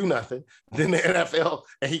they didn't do nothing, then the NFL,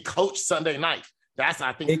 and he coached Sunday night. That's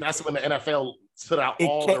when the NFL put out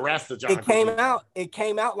the rest of John. It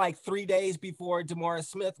came out like 3 days before DeMaurice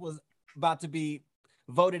Smith was about to be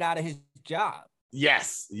voted out of his job.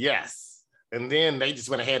 Yes. And then they just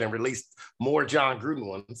went ahead and released more John Gruden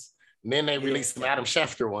ones. And then they released some Adam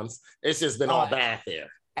Schefter ones. It's just been all bad there.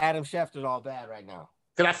 Adam Schefter's all bad right now.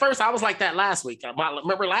 Because at first I was like that last week.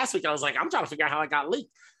 Remember last week I was like, I'm trying to figure out how it got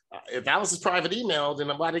leaked. If that was his private email, then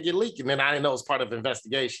why did it get leaked? And then I didn't know it was part of the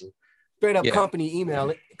investigation. Straight up company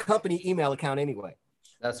email account anyway.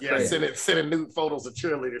 That's crazy. Sending nude photos of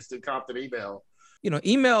cheerleaders to Compton email.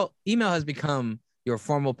 Email has become your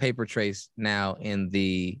formal paper trace now in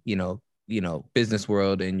the business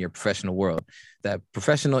world, in your professional world. That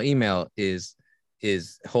professional email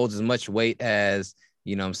holds as much weight as,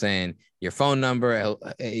 your phone number.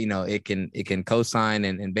 It can co-sign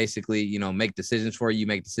and basically, make decisions for you,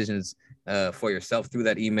 make decisions for yourself through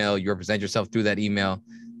that email. You represent yourself through that email.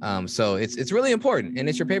 So it's really important, and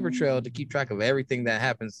it's your paper trail to keep track of everything that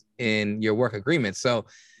happens in your work agreement. So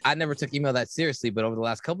I never took email that seriously, but over the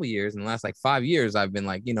last couple of years, in the last 5 years, I've been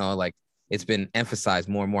it's been emphasized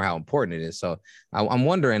more and more how important it is. So I'm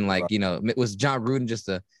wondering, was John Gruden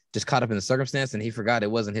just caught up in the circumstance and he forgot it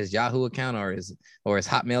wasn't his Yahoo account or his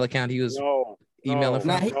Hotmail account he was emailing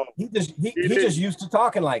from? He just used to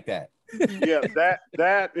talking like that. Yeah,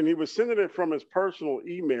 that, and he was sending it from his personal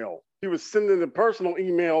email. He was sending the personal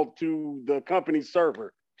email to the company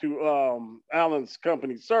server, to Allen's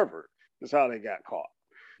company server. That's how they got caught.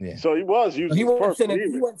 Yeah. So he was using his personal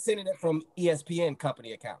email. He wasn't sending it from ESPN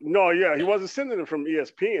company account. No, yeah, he wasn't sending it from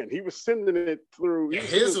ESPN. He was sending it through. Yeah,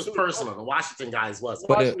 his was personal. The Washington guy's wasn't.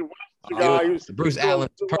 Bruce Allen,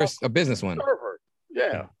 a business one. Server.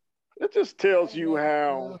 Yeah, it just tells you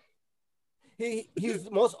how he's the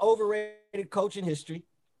most overrated coach in history.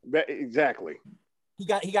 Exactly. He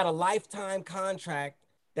got a lifetime contract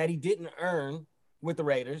that he didn't earn with the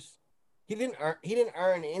Raiders. He didn't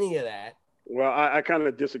earn any of that. Well, I kind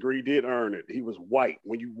of disagree. He did earn it. He was white.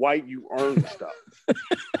 When you white, you earn stuff.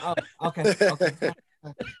 Oh, okay.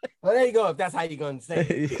 Well, there you go. If that's how you're going to say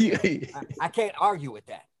it. I can't argue with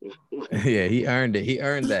that. Yeah, he earned it. He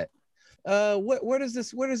earned that. Where does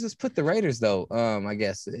this put the Raiders though? I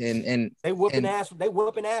guess and they whooping ass. They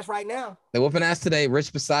whooping ass right now. They whooping ass today.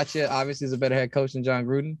 Rich Bisaccia obviously is a better head coach than John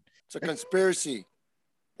Gruden. It's a conspiracy.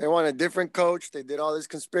 They want a different coach. They did all this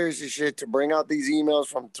conspiracy shit to bring out these emails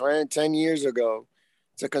from 10 years ago.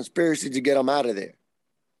 It's a conspiracy to get them out of there.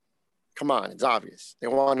 Come on, it's obvious. They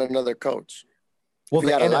want another coach. Well,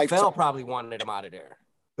 the NFL probably wanted him out of there.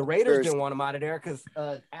 The Raiders didn't want him out of there because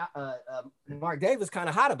Mark Davis kind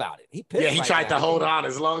of hot about it. He tried to hold on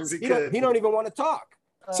as long as he could. He don't even want to talk.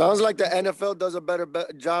 Sounds like the NFL does a better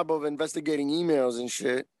job of investigating emails and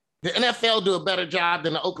shit. The NFL do a better job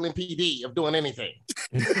than the Oakland PD of doing anything.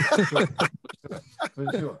 The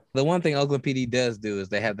one thing Oakland PD does do is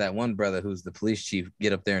they have that one brother who's the police chief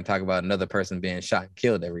get up there and talk about another person being shot and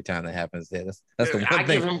killed every time that happens there. That's the one I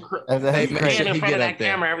thing. Give him in front of that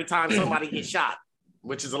camera every time somebody gets shot,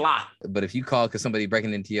 which is a lot. But if you call because somebody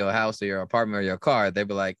breaking into your house or your apartment or your car, they'd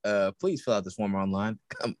be like, please fill out this form online.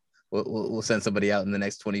 Come, we'll send somebody out in the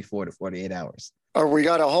next 24 to 48 hours. Or we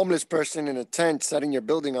got a homeless person in a tent setting your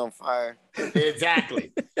building on fire.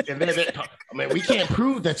 Exactly. And then we can't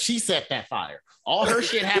prove that she set that fire. All her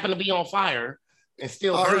shit happened to be on fire. and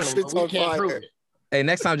still burn them, but we can't prove it. Hey,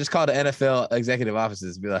 next time, just call the NFL executive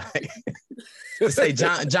offices. Be like, just say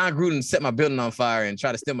John Gruden set my building on fire and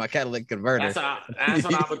try to steal my catalytic converter. That's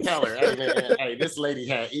what I would tell her. Hey, man, hey, this lady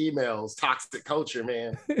had emails, toxic culture,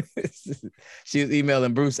 man. She was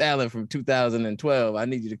emailing Bruce Allen from 2012. I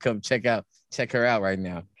need you to come check her out right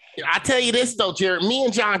now. I tell you this though, Jared, me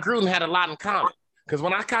and John Gruden had a lot in common. Because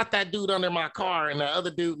when I caught that dude under my car and the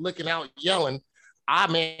other dude looking out yelling,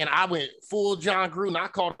 I went full John Gruden. I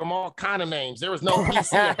called him all kind of names. There was no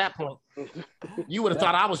PC at that point. You would have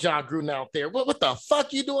thought I was John Gruden out there. What the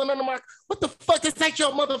fuck you doing under my? What the fuck? This ain't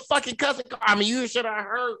your motherfucking cousin. I mean, you should have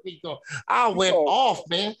heard me go. I went off,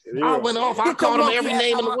 man. I went off. I called him every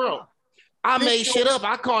name in the world. I made shit up.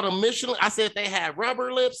 I called them Michelin. I said they had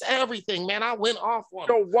rubber lips, everything, man. I went off on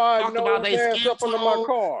them. So why no hands up under my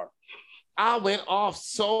car? I went off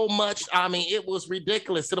so much. I mean, it was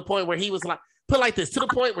ridiculous to the point where he was like, put like this, to the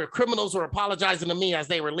point where criminals were apologizing to me as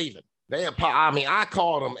they were leaving. I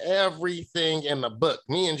called them everything in the book.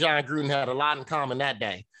 Me and John Gruden had a lot in common that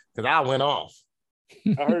day because I went off.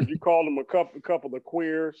 I heard you called them a couple of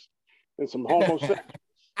queers and some homosexuals.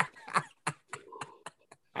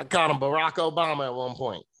 I called him Barack Obama at one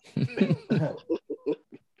point.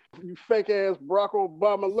 You fake ass Barack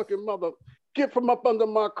Obama looking mother. Get from up under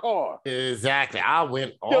my car. Exactly. I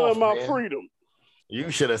went killing off, my man. freedom.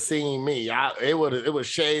 You should have seen me. It was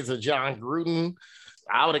shades of John Gruden.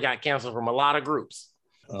 I would have got canceled from a lot of groups.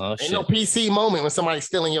 Oh, Ain't no PC moment when somebody's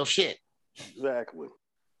stealing your shit. Exactly.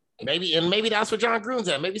 Maybe that's what John Gruden's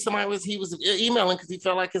at. Maybe he was emailing because he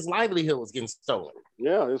felt like his livelihood was getting stolen.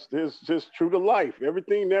 Yeah, it's just true to life.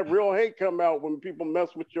 Everything that real hate come out when people mess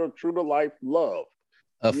with your true to life love.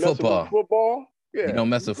 Football. Football. Yeah. You don't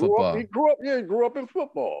mess with football. He grew up in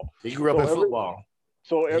football. He grew up in football.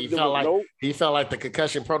 So he felt like the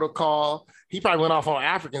concussion protocol. He probably went off on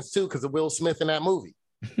Africans too because of Will Smith in that movie.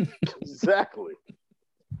 Exactly.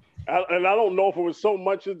 And I don't know if it was so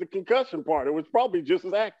much as the concussion part. It was probably just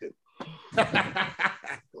as acting.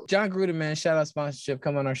 John Gruden, man, shout out sponsorship.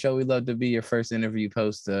 Come on our show. We'd love to be your first interview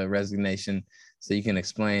post resignation so you can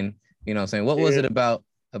explain, you know what I'm saying? What was it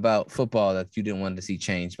about football that you didn't want to see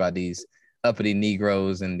changed by these uppity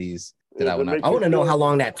Negroes and these that I would not? I want to know how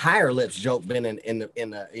long that tire lips joke been in the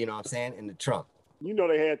you know what I'm saying, in the trunk. You know,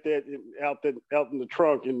 they had that out in the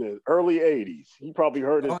trunk in the early 80s. He probably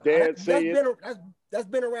heard his dad say it. That's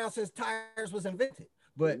been around since tires was invented.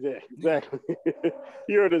 But yeah, exactly.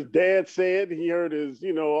 He heard his dad say it. He heard his,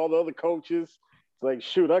 all the other coaches. It's like,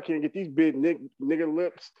 shoot, I can't get these big nigga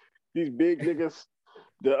lips, these big niggas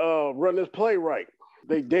to run this play right.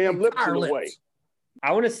 They damn lips in the way.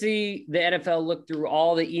 I want to see the NFL look through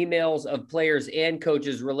all the emails of players and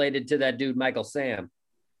coaches related to that dude, Michael Sam.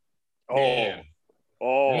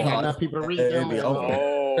 Oh, enough people to read them.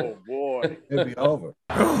 Oh boy, it'd be over.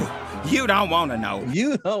 You don't want to know.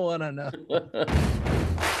 You don't want to know.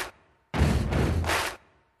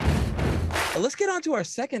 Let's get on to our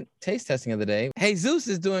second taste testing of the day. Jesus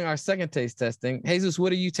is doing our second taste testing. Jesus,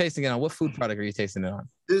 what are you tasting it on? What food product are you tasting it on?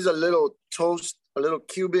 This is a little toast, a little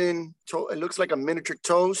Cuban. It looks like a miniature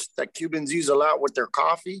toast that Cubans use a lot with their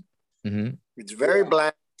coffee. Mm-hmm. It's very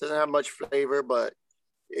bland, doesn't have much flavor, but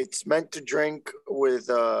it's meant to drink with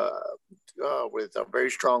a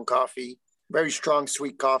very strong coffee, very strong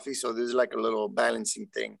sweet coffee. So this is like a little balancing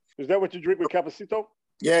thing. Is that what you drink with cafecito?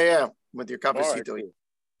 Yeah, with your cafecito. Right.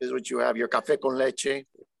 This is what you have, your café con leche.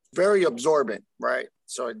 Very absorbent, right?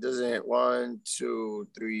 So it doesn't 1, 2,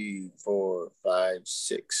 3, 4, 5,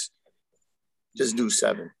 6. Just do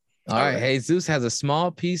 7. All right. Jesus has a small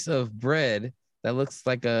piece of bread that looks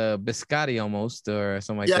like a biscotti almost or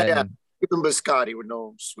something like that. Yeah. Even biscotti with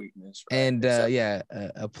no sweetness. Right? And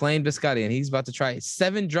a plain biscotti. And he's about to try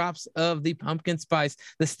 7 drops of the pumpkin spice,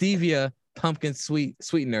 the stevia pumpkin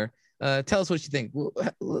sweetener. Tell us what you think.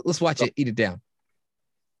 Let's watch it. Eat it down.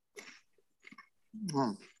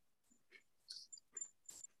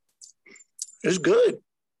 It's good.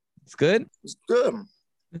 It's good? It's good.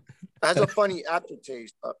 It has a funny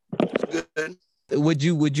aftertaste, but it's good. Would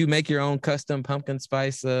you make your own custom pumpkin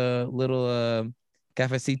spice little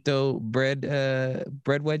cafecito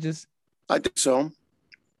bread wedges? I think so.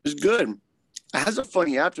 It's good. It has a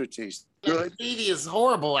funny aftertaste. Good. Stevie is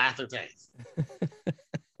horrible aftertaste. It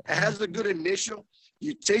has a good initial.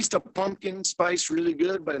 You taste the pumpkin spice really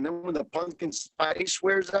good, but then when the pumpkin spice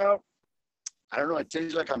wears out, I don't know. It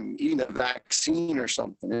tastes like I'm eating a vaccine or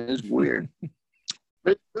something. It's weird.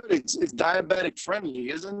 But it's good. It's diabetic friendly,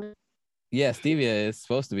 isn't it? Yeah, stevia is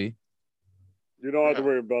supposed to be. You don't have to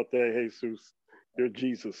worry about that, Jesus. You're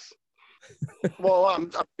Jesus. Well,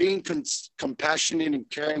 I'm being compassionate and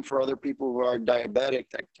caring for other people who are diabetic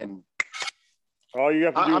that can All you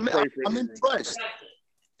have to do is pray for I'm impressed.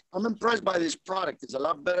 I'm impressed by this product. It's a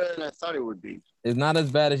lot better than I thought it would be. It's not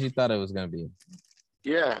as bad as you thought it was gonna be.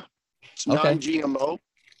 Yeah. It's Okay. non-GMO.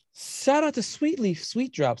 Shout out to Sweet Leaf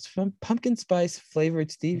Sweet Drops from pumpkin spice flavored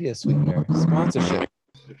stevia sweetener sponsorship.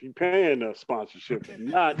 If you're paying a sponsorship, if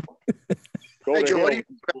not, go Hey, to Joe, hell. what do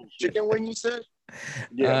you chicken wing? You said?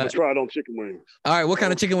 Yeah, I'm gonna try it on chicken wings. All right, what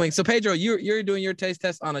kind of chicken wing? So Pedro, you're doing your taste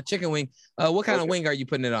test on a chicken wing. What kind of wing are you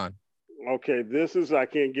putting it on? Okay, this is I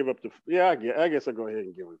can't give up the. Yeah, I guess I'll go ahead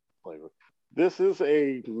and give it flavor. This is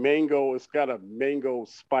a mango. It's got a mango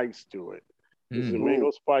spice to it. This is a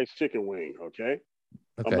mango spice chicken wing. Okay.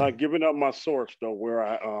 I'm not giving up my source though, where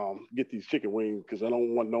I get these chicken wings because I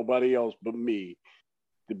don't want nobody else but me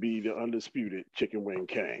to be the undisputed chicken wing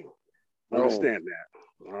king. Understand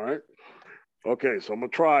that? All right. Okay, so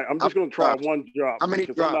I'm just gonna try one drop. How many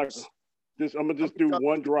drops? I'm gonna just do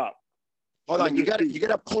one drop. Hold on, you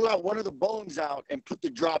gotta pull out one of the bones out and put the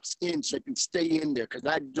drops in so it can stay in there because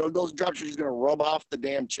those drops are just gonna rub off the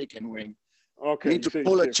damn chicken wing. Okay. You need to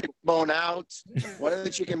pull a chicken bone out, one of the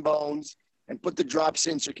chicken bones, and put the drops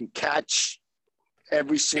in so you can catch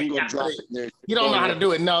every single drop in there. You don't know how to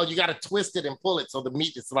do it. No, you got to twist it and pull it so the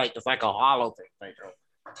meat is like it's like a hollow thing.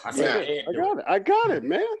 Pedro. I got it,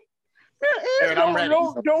 man. Man, Ed,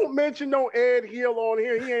 don't mention no Ed Hill on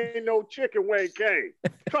here. He ain't no chicken wing king.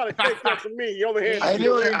 Try to take that from me. You only had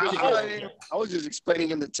I was just explaining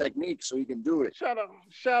him the technique so he can do it.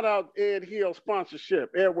 Shout out Ed Hill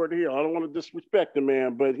sponsorship. Edward Hill. I don't want to disrespect the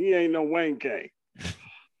man, but he ain't no Wayne King.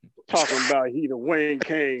 Talking about he the Wayne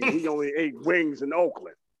King. He only ate wings in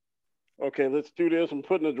Oakland. Okay, let's do this. I'm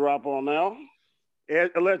putting a drop on now.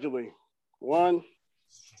 Allegedly. One.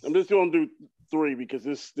 I'm just gonna do 3 because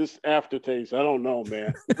this aftertaste, I don't know,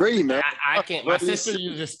 man. 3, man. I can't. My sister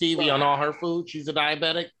uses stevia on all her food. She's a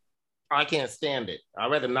diabetic. I can't stand it. I'd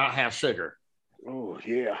rather not have sugar. Oh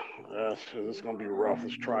yeah, this is gonna be rough.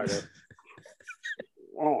 Let's try that.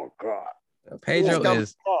 Oh God. Pedro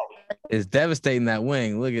is devastating that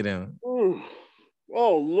wing. Look at him.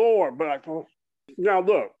 Oh Lord, but now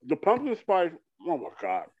look, the pumpkin spice. Oh my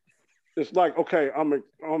God, it's like okay.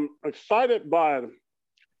 I'm excited by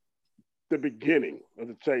the beginning of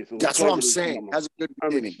the taste. That's what I'm saying. That's a good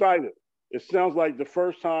beginning. I'm excited. It sounds like the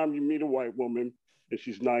first time you meet a white woman and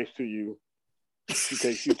she's nice to you. She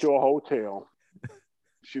takes you to a hotel.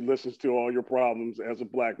 She listens to all your problems as a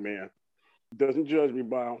black man. Doesn't judge me,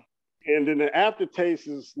 Bow. And then the aftertaste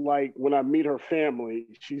is like when I meet her family,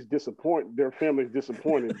 she's disappointed. Their family's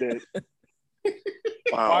disappointed that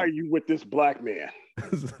why are you with this black man?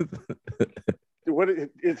 What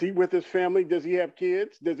is he with his family? Does he have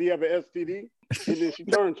kids? Does he have an STD? And then she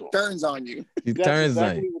turns on. Turns on you. That's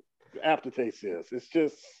exactly what the aftertaste is. It's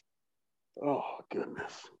just, oh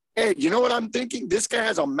goodness. Hey, you know what I'm thinking? This guy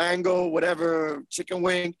has a mango, whatever chicken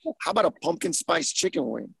wing. How about a pumpkin spice chicken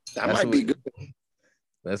wing? That might be good.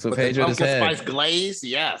 That's what Pedro just said. Pumpkin spice glaze,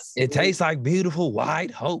 yes. It tastes like beautiful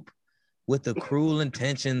white hope with the cruel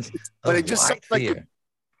intentions but of it just white sounds fear. like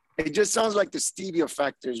it just sounds like the stevia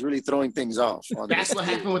factor is really throwing things off. That's what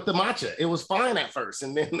happened with the matcha. It was fine at first,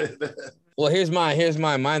 and then Well, here's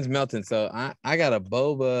mine. Mine's melting. So I got a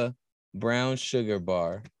boba brown sugar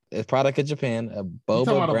bar. It's product of Japan. A boba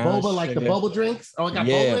talking about brown a boba sugar. like the boba drinks. Oh, it got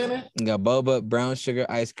boba in it. Got boba brown sugar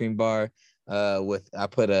ice cream bar. With I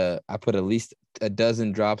put at least a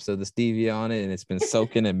dozen drops of the stevia on it, and it's been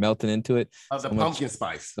soaking and melting into it. Oh, the pumpkin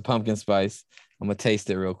spice. The pumpkin spice. I'm gonna taste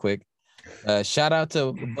it real quick. Shout out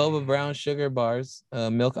to boba brown sugar bars,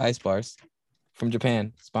 milk ice bars from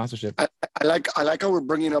Japan. Sponsorship. I like how we're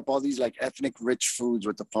bringing up all these like ethnic rich foods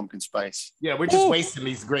with the pumpkin spice. Yeah, we're just wasting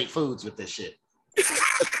these great foods with this shit.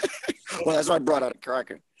 Well, that's why I brought out a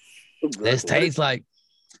cracker. This tastes like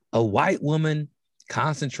a white woman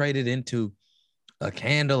concentrated into a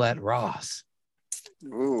candle at Ross.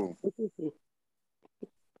 Ooh.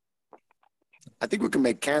 I think we can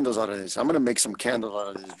make candles out of this. I'm gonna make some candles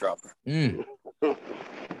out of this dropper. You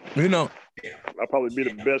know, that'll probably be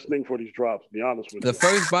the best thing for these drops. To be honest with you.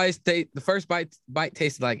 The first bite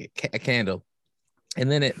tasted like a candle,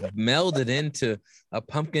 and then it melded into a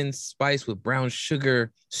pumpkin spice with brown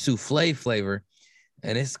sugar souffle flavor,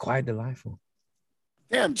 and it's quite delightful.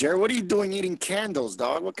 Damn, Jerry, what are you doing eating candles,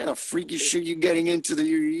 dog? What kind of freaky shit you getting into that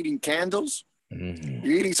you're eating candles? Mm-hmm.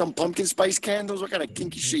 You're eating some pumpkin spice candles? What kind of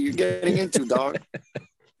kinky shit you getting into, dog?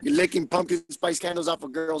 You're licking pumpkin spice candles off a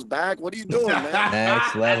girl's back? What are you doing, man?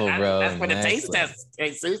 Next level, bro. That's for the taste test.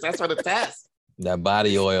 Hey, Zeus, that's for the test. That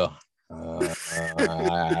body oil. Okay.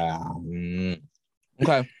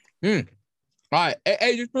 All right.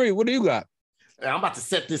 Age 3, what do you got? I'm about to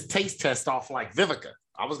set this taste test off like Vivica.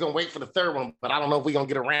 I was going to wait for the third one, but I don't know if we're going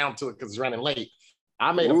to get around to it because it's running late.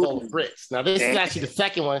 I made a bowl of grits. Now this is actually the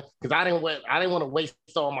second one because I didn't want to waste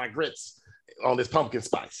all my grits on this pumpkin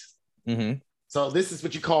spice. Mm-hmm. So this is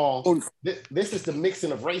what you call this is the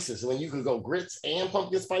mixing of races when you can go grits and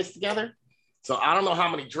pumpkin spice together. So I don't know how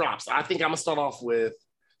many drops. I think I'm gonna start off with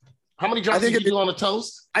how many drops did you do on a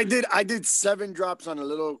toast? I did 7 drops on a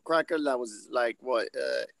little cracker that was like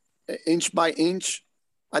inch by inch.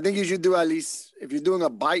 I think you should do at least, if you're doing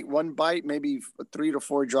one bite, maybe 3 to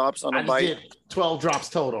 4 drops on a bite. I did 12 drops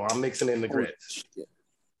total. I'm mixing in the grits.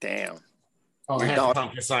 Damn. Oh, it has a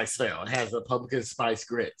pumpkin spice smell. It has a pumpkin spice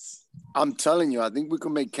grits. I'm telling you, I think we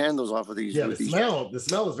can make candles off of these. Yeah, the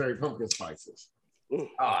smell is very pumpkin spices. Oh,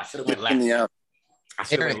 I should have went last. Yeah.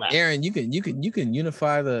 Aaron, you can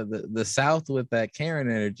unify the South with that Karen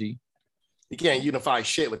energy. You can't unify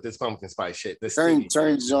shit with this pumpkin spice shit. This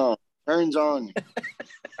turns on.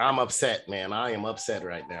 I'm upset, man. I am upset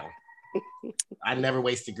right now. I never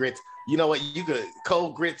wasted grits. You know what? You could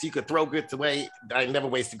cold grits. You could throw grits away. I never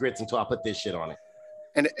wasted grits until I put this shit on it.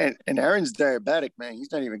 And Aaron's diabetic, man.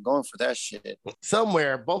 He's not even going for that shit.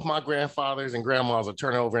 Somewhere, both my grandfathers and grandmas are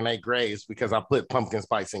turning over in their graves because I put pumpkin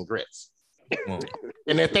spice in grits.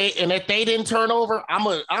 And if they didn't turn over, I'm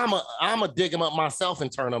a dig them up myself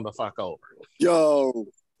and turn them the fuck over. Yo,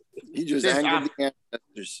 he just angered the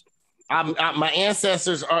ancestors. My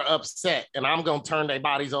ancestors are upset, and I'm gonna turn their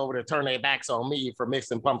bodies over to turn their backs on me for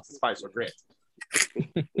mixing pumpkin spice with grits.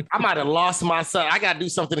 I might have lost my son. I got to do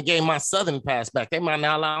something to gain my Southern pass back. They might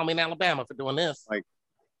not allow me in Alabama for doing this.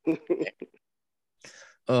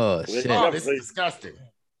 Oh shit! Oh, this is disgusting.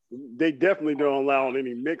 They definitely don't allow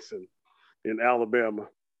any mixing in Alabama.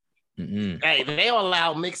 Mm-hmm. Hey, they don't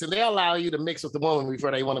allow mixing. They allow you to mix with the woman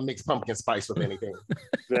before they want to mix pumpkin spice with anything.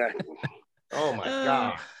 Exactly. Oh my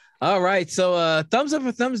god. All right, so thumbs up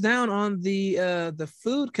or thumbs down on the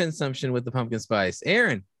food consumption with the pumpkin spice.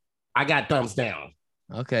 Aaron, I got thumbs down.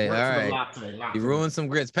 Okay, all right. You ruined some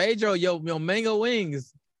grits. Pedro, yo mango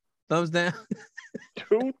wings. Thumbs down.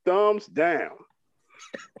 2 thumbs down.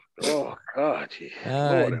 Oh God,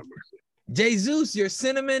 Lord have mercy. Jesus, your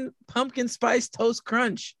cinnamon pumpkin spice toast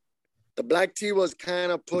crunch. The black tea was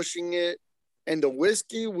kind of pushing it, and the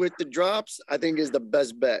whiskey with the drops, I think, is the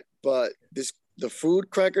best bet. But the food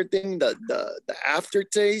cracker thing, the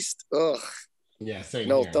aftertaste, ugh. Yeah, same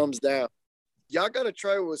no here. Thumbs down. Y'all gotta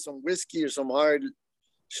try it with some whiskey or some hard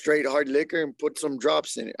liquor and put some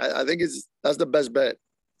drops in it. I think that's the best bet.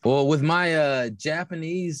 Well, with my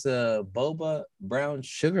Japanese boba brown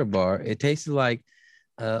sugar bar, it tasted like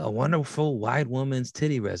a wonderful white woman's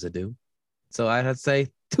titty residue. So I'd have to say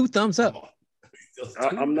 2 thumbs up.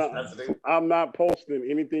 I'm not posting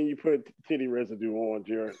anything you put titty residue on,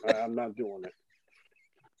 Jared. I'm not doing it.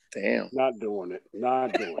 Damn. Not doing it.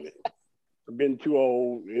 I've been too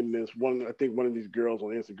old in this one. I think one of these girls on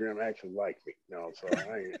Instagram actually liked me. No, so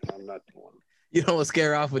I'm not doing it. You don't want to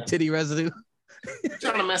scare off with titty residue? You're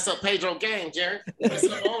trying to mess up Pedro's game, Jared. Mess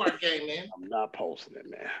up all our game, man. I'm not posting it,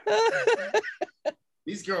 man.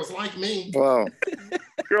 These girls like me. Wow.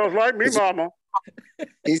 Girls like me, mama.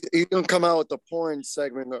 He's gonna come out with the porn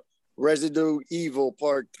segment of Residue Evil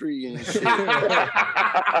Part 3 and shit. That's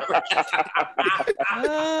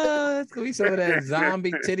gonna be some of that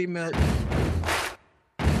zombie titty milk.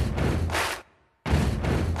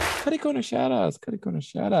 Cuddy Corner shout outs. Cuddy's Corner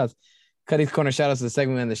shout outs is the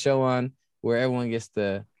segment in the show on where everyone gets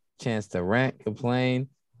the chance to rant, complain,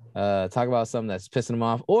 talk about something that's pissing them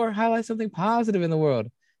off, or highlight something positive in the world.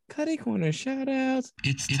 Cuddy Corner shout outs.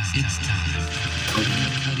 It's time.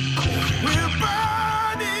 Cuddy Corner. We're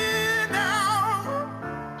burning now.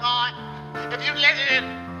 God, if you let it in,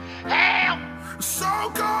 hell,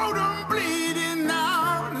 so cold and bleeding now.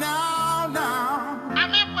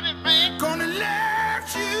 I'm in with it, man. Gonna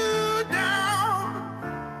let you down.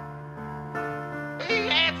 He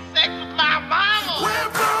had sex with my mama. We're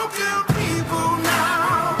broken people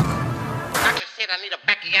now. Doctor said I need a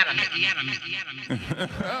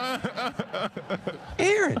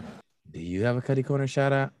Aaron, do you have a Cuddy Corner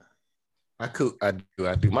shout out? I do.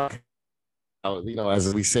 My,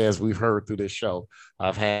 as we say, as we've heard through this show,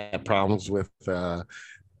 I've had problems with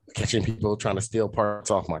catching people trying to steal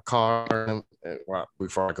parts off my car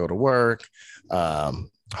before I go to work.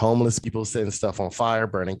 Homeless people setting stuff on fire,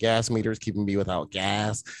 burning gas meters, keeping me without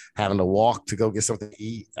gas, having to walk to go get something to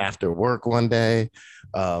eat after work one day.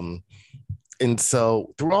 And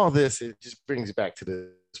so through all this, it just brings you back to this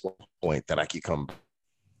one point that I keep coming back.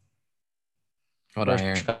 Hold on,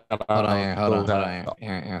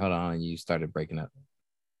 Aaron. You started breaking up.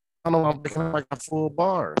 I don't know. I'm breaking up. I got full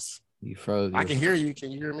bars. You froze. I can hear you.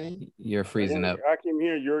 Can you hear me? You're freezing up. I can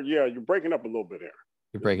hear you're breaking up a little bit, Aaron.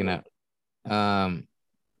 You're breaking up. All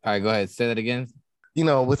right, go ahead. Say that again.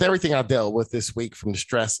 with everything I dealt with this week, from the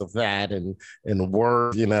stress of that and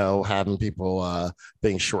work, having people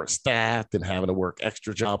being short-staffed and having to work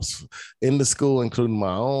extra jobs in the school, including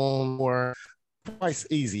my own work, it's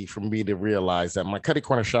easy for me to realize that my Cuddy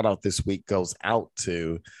Corner shout out this week goes out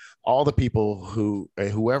to all the people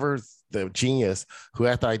whoever the genius who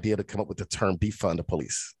had the idea to come up with the term defund the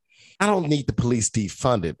police. I don't need the police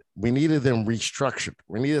defunded. We needed them restructured.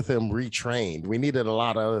 We needed them retrained. We needed a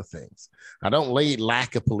lot of other things. I don't lay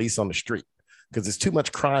lack of police on the street because there's too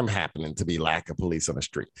much crime happening to be lack of police on the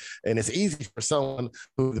street. And it's easy for someone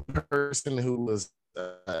the person who was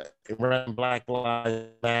around Black Lives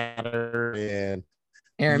Matter and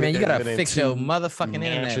Aaron, man, you gotta fix your motherfucking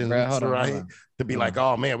internet, bro. Hold on. To be like,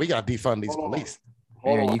 oh man, we gotta defund these police.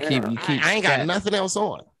 Aaron, you keep. I ain't got nothing else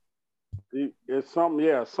on. It's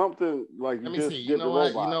something like Let me see. You know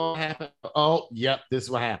what happened? Oh, yep, this is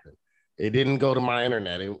what happened. It didn't go to my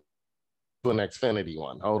internet. It went to an Xfinity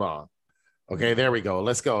one. Hold on. Okay, there we go.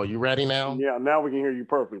 Let's go. You ready now? Yeah, now we can hear you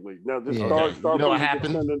perfectly. Now just start. You know what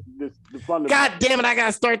happened? God damn it! I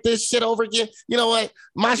gotta start this shit over again. You know what?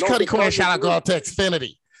 My Cuddy Corner shout out go out to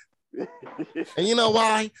Xfinity. And you know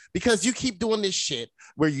why? Because you keep doing this shit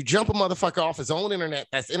where you jump a motherfucker off his own internet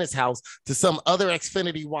that's in his house to some other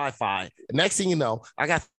Xfinity Wi-Fi. Next thing you know, I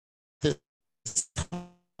got this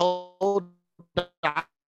whole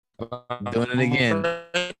doing it again.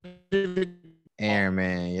 Aaron,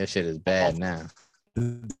 man, your shit is bad now.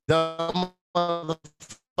 Dumb motherfucker.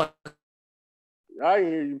 I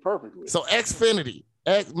hear you perfectly. So Xfinity.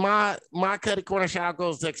 My Cuddy Corner shout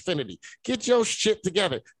goes to Xfinity. Get your shit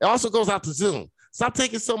together. It also goes out to Zoom. Stop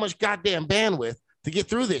taking so much goddamn bandwidth to get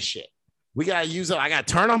through this shit. We gotta use it. I gotta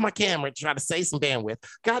turn off my camera to try to save some bandwidth.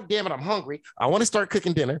 God damn it, I'm hungry. I want to start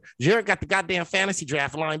cooking dinner. Jared got the goddamn fantasy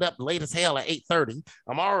draft lined up late as hell at 8:30.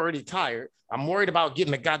 I'm already tired. I'm worried about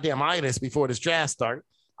getting the goddamn itis before this draft starts.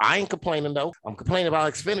 I ain't complaining though. I'm complaining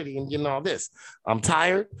about Xfinity and getting all this. I'm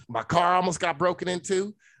tired. My car almost got broken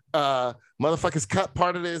into. Motherfuckers cut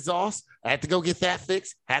part of the exhaust. I had to go get that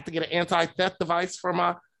fixed. Had to get an anti-theft device for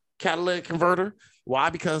my catalytic converter. Why?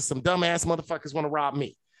 Because some dumbass motherfuckers want to rob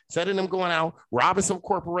me. Instead of them going out robbing some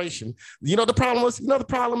corporation. The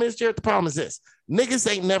problem is, Jared, the problem is this.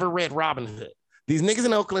 Niggas ain't never read Robin Hood. These niggas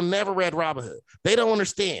in Oakland never read Robin Hood. They don't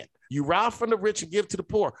understand. You rob from the rich and give to the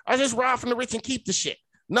poor. I just rob from the rich and keep the shit.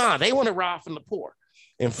 Nah, they want to rob from the poor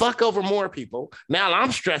and fuck over more people. Now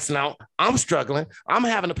I'm stressing out. I'm struggling. I'm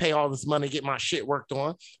having to pay all this money to get my shit worked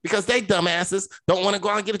on because they dumbasses don't want to go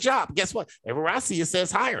out and get a job. Guess what? Everywhere I see it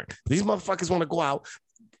says hiring. These motherfuckers want to go out,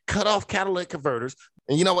 cut off catalytic converters.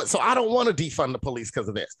 And you know what? So I don't want to defund the police because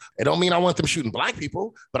of this. It don't mean I want them shooting black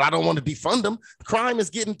people, but I don't want to defund them. Crime is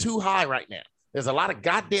getting too high right now. There's a lot of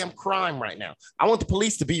goddamn crime right now. I want the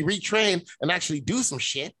police to be retrained and actually do some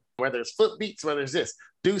shit, whether it's foot beats, whether it's this,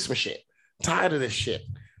 do some shit. Tired of this shit.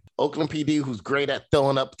 Oakland PD, who's great at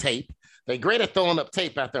throwing up tape. They great at throwing up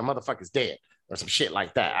tape after a motherfucker's dead or some shit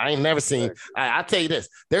like that. I ain't never seen. I tell you this,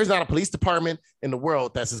 there's not a police department in the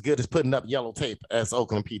world that's as good as putting up yellow tape as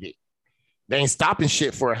Oakland PD. They ain't stopping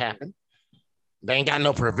shit before it happened. They ain't got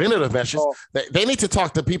no preventative measures. They need to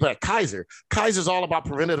talk to people at Kaiser. Kaiser's all about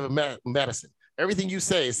preventative medicine. Everything you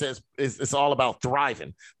say says it's all about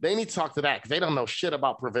thriving. They need to talk to that because they don't know shit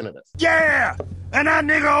about preventative. Yeah, and that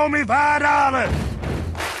nigga owe me $5.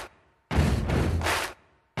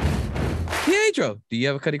 Pietro, do you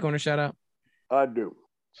have a Cuddy Corner shout out? I do.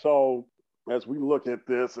 So as we look at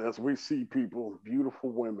this, as we see people, beautiful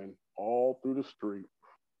women all through the street,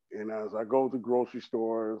 and as I go to grocery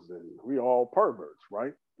stores, and we all perverts,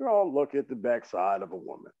 right? We all look at the backside of a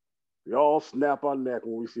woman. We all snap our neck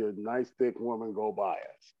when we see a nice, thick woman go by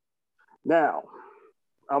us. Now,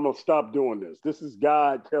 I'm going to stop doing this. This is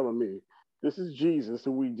God telling me, this is Jesus,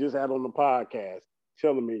 who we just had on the podcast,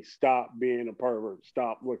 telling me, stop being a pervert,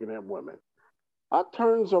 stop looking at women. I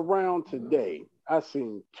turns around today, I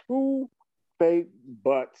seen 2 fake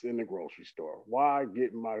butts in the grocery store. Why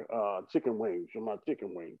getting my chicken wings from my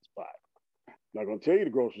chicken wing spot? I'm not going to tell you the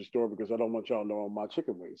grocery store because I don't want y'all to know my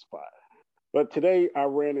chicken wing spot. But today I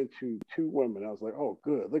ran into 2 women. I was like, oh,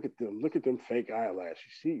 good. Look at them. Look at them fake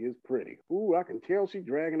eyelashes. She is pretty. Ooh, I can tell she's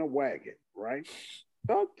dragging a wagon, right?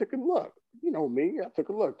 So I took a look. You know me. I took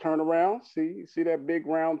a look. Turn around. See that big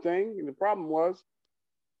round thing? And the problem was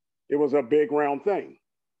it was a big round thing.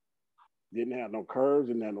 Didn't have no curves,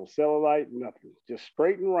 didn't have no cellulite, nothing. Just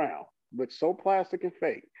straight and round, but so plastic and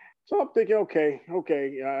fake. So I'm thinking, okay.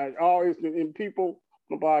 I always, in people,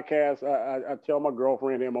 on the podcast, I tell my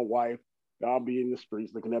girlfriend and my wife, I'll be in the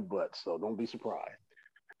streets looking at butts, so don't be surprised.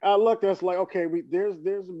 I looked, I was like, okay, there's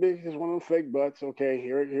one of them fake butts. Okay,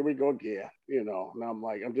 here we go again. You know, and I'm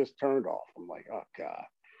like, I'm just turned off. I'm like, oh God.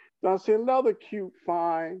 Now I see another cute,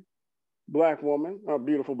 fine black woman, a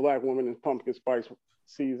beautiful black woman in pumpkin spice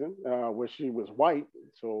season, where she was white,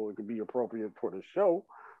 so it could be appropriate for the show,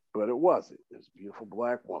 but it wasn't. This beautiful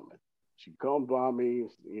black woman. She comes by me,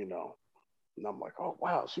 you know, and I'm like, oh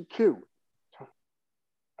wow, she's cute.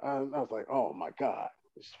 And I was like, oh my God,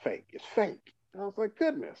 it's fake. It's fake. I was like,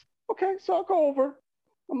 goodness. Okay, so I go over.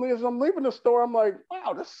 As I'm leaving the store, I'm like,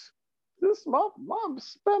 wow, this my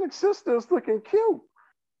Hispanic sister is looking cute.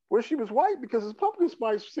 Where she was white because it's pumpkin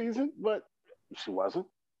spice season, but she wasn't.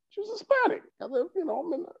 She was Hispanic. I live, you know,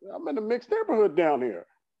 I'm in a mixed neighborhood down here.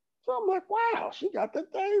 So I'm like, wow, she got the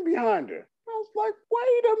thing behind her. I was like,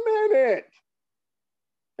 wait a minute.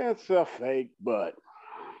 It's a fake butt.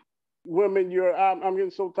 Women, I'm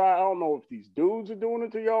getting so tired. I don't know if these dudes are doing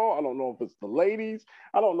it to y'all. I don't know if it's the ladies.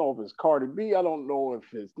 I don't know if it's Cardi B. I don't know if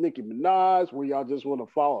it's Nicki Minaj, where y'all just want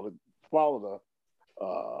to follow the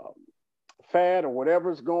fad or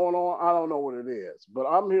whatever's going on. I don't know what it is, but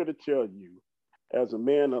I'm here to tell you, as a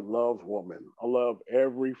man that loves women, I love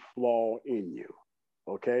every flaw in you.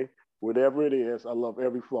 Okay, whatever it is, I love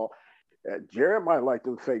every flaw. Jared might like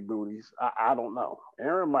them fake booties. I don't know.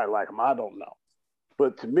 Aaron might like them. I don't know.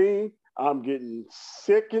 But to me, I'm getting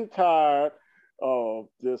sick and tired of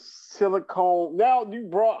this silicone. Now you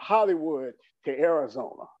brought Hollywood to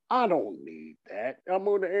Arizona. I don't need that. I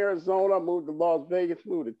moved to Arizona. I moved to Las Vegas,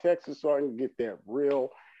 moved to Texas so I can get that real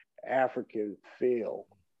African feel,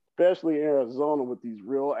 especially Arizona with these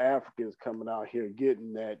real Africans coming out here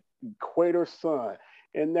getting that equator sun.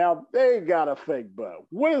 And now they got a fake butt.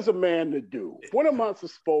 What is a man to do? What am I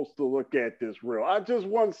supposed to look at this real? I just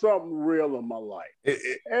want something real in my life.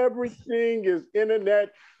 Everything is internet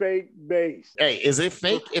fake based. Hey, is it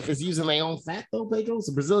fake if it's using their own fat though, Pedro? It's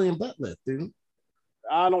a Brazilian butt lift, dude.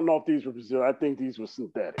 I don't know if these were Brazilian. I think these were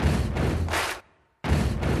synthetic.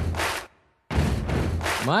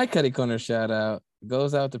 My Cuddy Corner shout out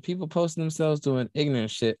goes out to people posting themselves doing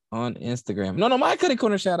ignorant shit on Instagram. No, my Cuddy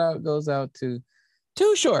Corner shout out goes out to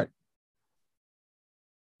Too Short.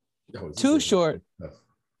 Too Short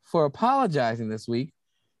for apologizing this week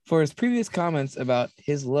for his previous comments about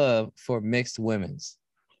his love for mixed women's.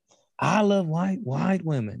 I love white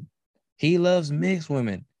women. He loves mixed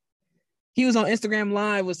women. He was on Instagram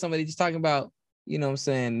Live with somebody just talking about, you know what I'm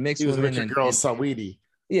saying, mixed women. He was with your girl, Saweetie.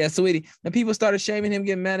 Yeah, Saweetie. And people started shaming him,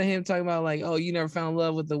 getting mad at him, talking about like, oh, you never found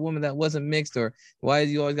love with a woman that wasn't mixed, or why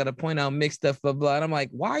you always got to point out mixed stuff, blah, blah. And I'm like,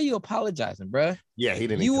 why are you apologizing, bro? Yeah, he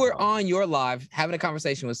didn't. You were on your live having a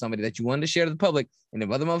conversation with somebody that you wanted to share to the public, and if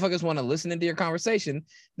other motherfuckers want to listen into your conversation,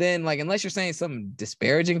 then like, unless you're saying something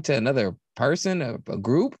disparaging to another person, a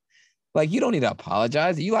group, like, you don't need to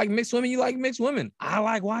apologize. You like mixed women, you like mixed women. I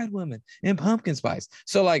like white women and pumpkin spice.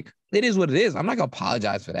 So like, it is what it is. I'm not gonna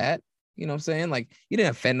apologize for that. You know what I'm saying? Like, you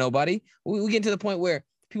didn't offend nobody. We get to the point where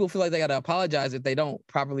people feel like they got to apologize if they don't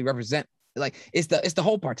properly represent. Like, it's the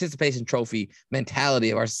whole participation trophy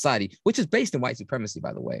mentality of our society, which is based in white supremacy,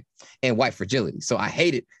 by the way, and white fragility. So I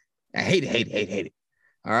hate it. I hate it.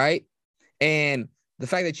 All right. And the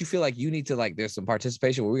fact that you feel like you need to, like, there's some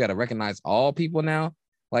participation where we got to recognize all people now.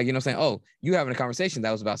 Like, you know what I'm saying? Oh, you having a conversation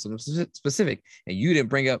that was about something specific, and you didn't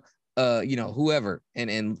bring up, whoever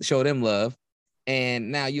and show them love.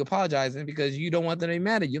 And now you apologizing because you don't want them to be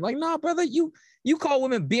mad at you. Like, nah, brother, you call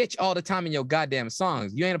women bitch all the time in your goddamn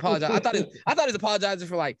songs. You ain't apologize. I thought he was apologizing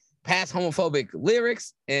for like past homophobic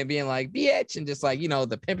lyrics and being like bitch and just like, you know,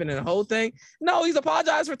 the pimping and the whole thing. No, he's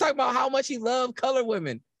apologizing for talking about how much he loved color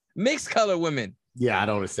women, mixed color women. Yeah, I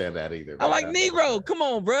don't understand that either. I like Negro. Come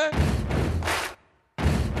on, bro.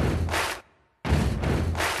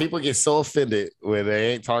 People get so offended when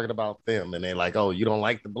they ain't talking about them, and they're like, "Oh, you don't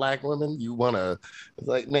like the black women? You wanna?" It's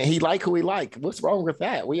like, man, he like who he like. What's wrong with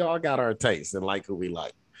that? We all got our taste and like who we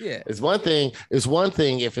like. Yeah, it's one thing. It's one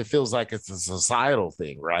thing if it feels like it's a societal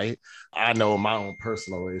thing, right? I know my own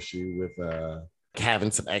personal issue with having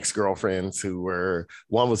some ex-girlfriends who were,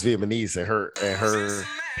 one was Vietnamese, and her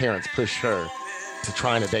parents pushed her to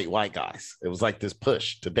trying to date white guys. It was like this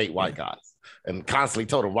push to date white guys, and constantly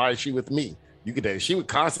told her, "Why is she with me? You could date." She would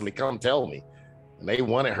constantly come tell me, and they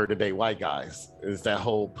wanted her to date white guys. It's that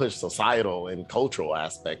whole push, societal and cultural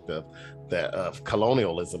aspect of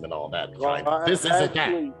colonialism and all that. This isn't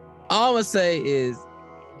that. All I'm gonna say is,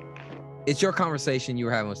 it's your conversation you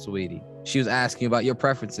were having with Saweetie. She was asking about your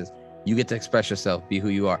preferences. You get to express yourself, be who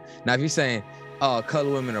you are. Now, if you're saying, "Oh,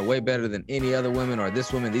 color women are way better than any other women," or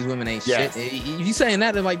these women ain't shit. If you saying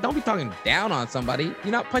that, then like, don't be talking down on somebody.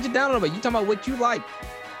 You're not punching down on nobody. You talking about what you like.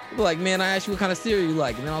 Like, man, I asked you what kind of cereal you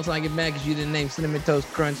like, and then all of a sudden I get mad because you didn't name Cinnamon Toast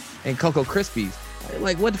Crunch and Cocoa Krispies.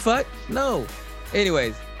 Like, what the fuck? No.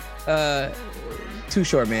 Anyways, Too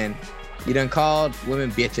Short, man. You done called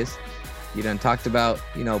women bitches. You done talked about,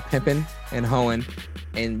 pimping and hoeing,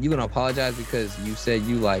 and you gonna apologize because you said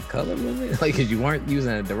you like colored women? Like, because you weren't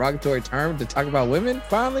using a derogatory term to talk about women,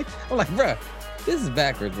 finally? I'm like, bruh, this is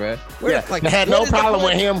backwards, bruh. They had no problem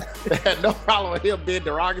with him. They had no problem with him being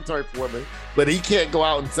derogatory for women, but he can't go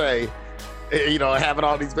out and say, having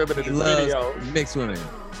all these women in his video. Mixed women.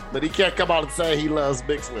 But he can't come out and say he loves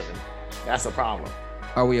mixed women. That's a problem.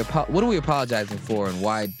 What are we apologizing for, and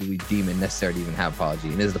why do we deem it necessary to even have apology?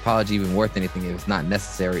 And is the apology even worth anything if it's not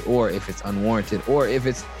necessary, or if it's unwarranted, or if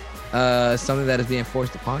it's something that is being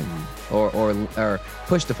forced upon you or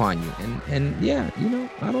pushed upon you? And yeah,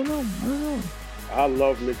 I don't know. I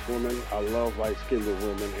love mixed women. I love light-skinned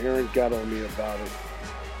women. Aaron got on me about it.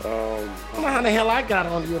 I don't know how the hell I got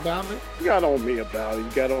on you about it. You got on me about it. You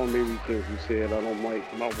got on me because you said I don't like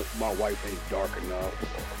my wife ain't dark enough.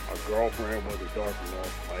 My girlfriend wasn't dark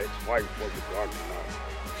enough. My ex-wife wasn't dark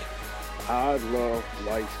enough. I love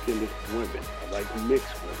light-skinned women. I like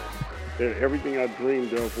mixed women. They're everything I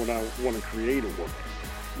dreamed of when I want to create a woman.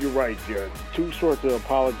 You're right, Jared. Too Short to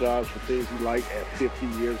apologize for things he liked at 50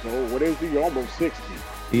 years old. What is he? Almost 60.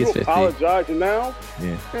 He's 50. Apologizing now?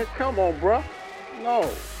 Yeah. Man, come on, bruh. No,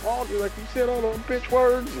 like you said, all those bitch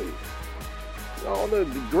words and all the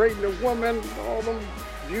degrading of women, all them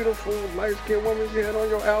beautiful light-skinned women you had on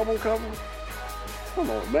your album cover.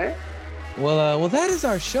 Come on, man. Well, that is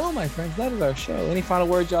our show, my friends. That is our show. Any final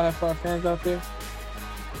words y'all have for our fans out there?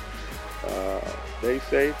 Stay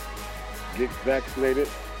safe. Get vaccinated.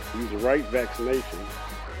 Use the right vaccination.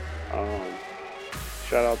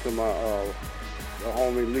 Shout out to my the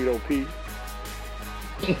homie Lido P.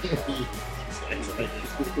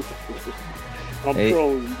 I'm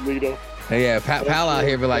trolling, Lido. Yeah, Pal out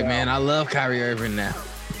here be like, man, I love Kyrie Irving now.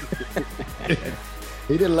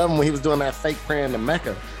 He didn't love him when he was doing that fake prayer in the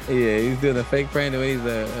Mecca. Yeah, he's doing a fake prayer when he's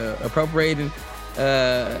appropriating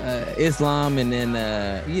Islam, and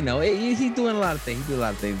then he's doing a lot of things.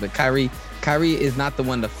 But Kyrie is not the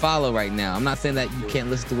one to follow right now. I'm not saying that you can't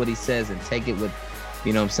listen to what he says and take it with,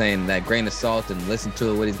 that grain of salt, and listen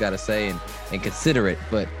to what he's got to say and consider it.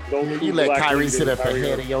 But you let Kyrie sit at the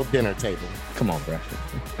head of your dinner table. Come on, bro.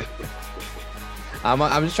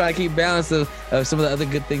 I'm just trying to keep balance of some of the other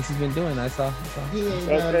good things he's been doing. That's all.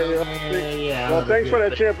 Well, thanks for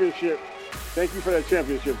that championship. Thank you for that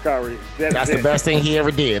championship, Kyrie. That's the best thing he ever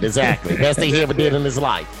did. Exactly. Best thing he ever did in his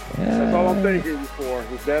life. That's all I'm thanking you for,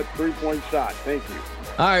 is that 3-point shot. Thank you.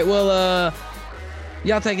 All right. Well,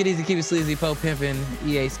 y'all take it easy. Keep it sleazy. Poe Pimpin',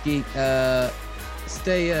 EA Skeet.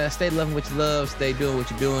 Stay loving what you love. Stay doing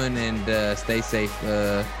what you're doing, and stay safe.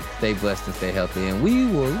 Stay blessed and stay healthy. And we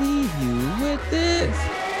will leave you with this.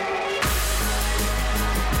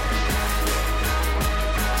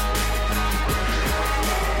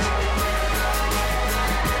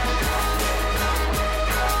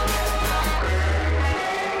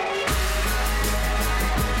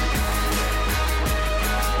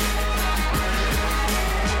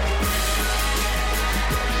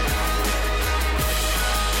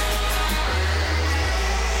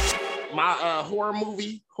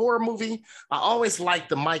 Horror movie. I always liked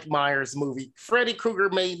the Mike Myers movie. Freddy Krueger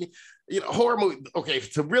made me, horror movie. Okay,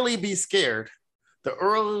 to really be scared, the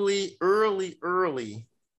early,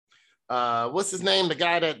 what's his name? The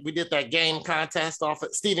guy that we did that game contest off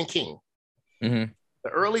at Stephen King. Mm-hmm. The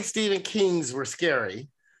early Stephen Kings were scary.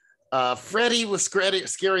 Freddy was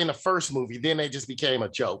scary in the first movie. Then they just became a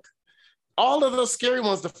joke. All of those scary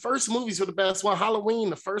ones, the first movies were the best one.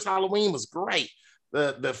 The first Halloween was great.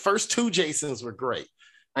 The first two Jasons were great.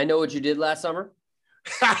 I Know What You Did Last Summer.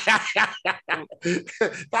 That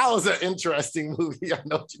was an interesting movie. I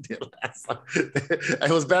Know What You Did Last Summer. It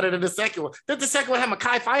was better than the second one. Did the second one have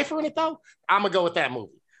Mekhi Phifer in it though? I'm gonna go with that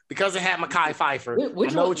movie because it had Mekhi Phifer.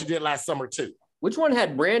 I Know What You Did Last Summer too. Which one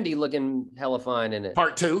had Brandy looking hella fine in it?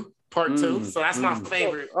 Part two. So that's my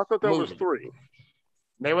favorite. I thought that movie. was 3.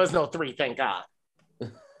 There was no 3, thank God.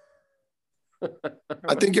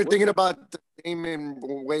 I think you're thinking about the Damon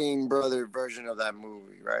Wayne brother version of that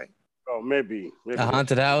movie, right? Oh, maybe. A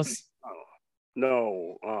Haunted House?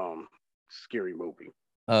 No, Scary Movie.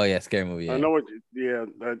 Oh yeah, Scary Movie. Yeah. I Know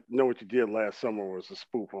What You Did Last Summer was a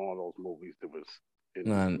spoof on all those movies that was in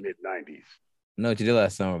the mid-90s. Know What You Did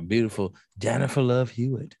Last Summer. Beautiful Jennifer Love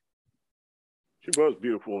Hewitt. She was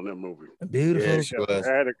beautiful in that movie. Beautiful. Yeah, she was.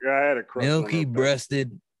 I had a crush on her.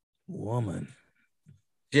 Milky-breasted woman.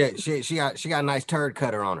 Yeah, she got a nice turd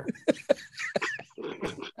cutter on her.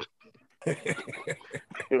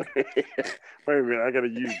 Wait a minute, I gotta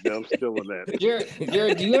use that. I'm still in that.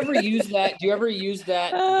 Jared, do you ever use that? Do you ever use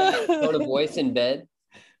that tone of voice in bed?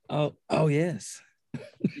 Oh yes.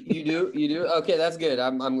 You do? You do? Okay, that's good.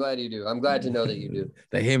 I'm glad you do. I'm glad to know that you do.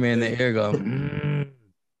 They hear me in the ear go. And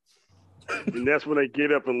that's when they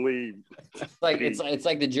get up and leave. It's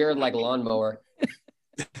like the Jared like lawnmower.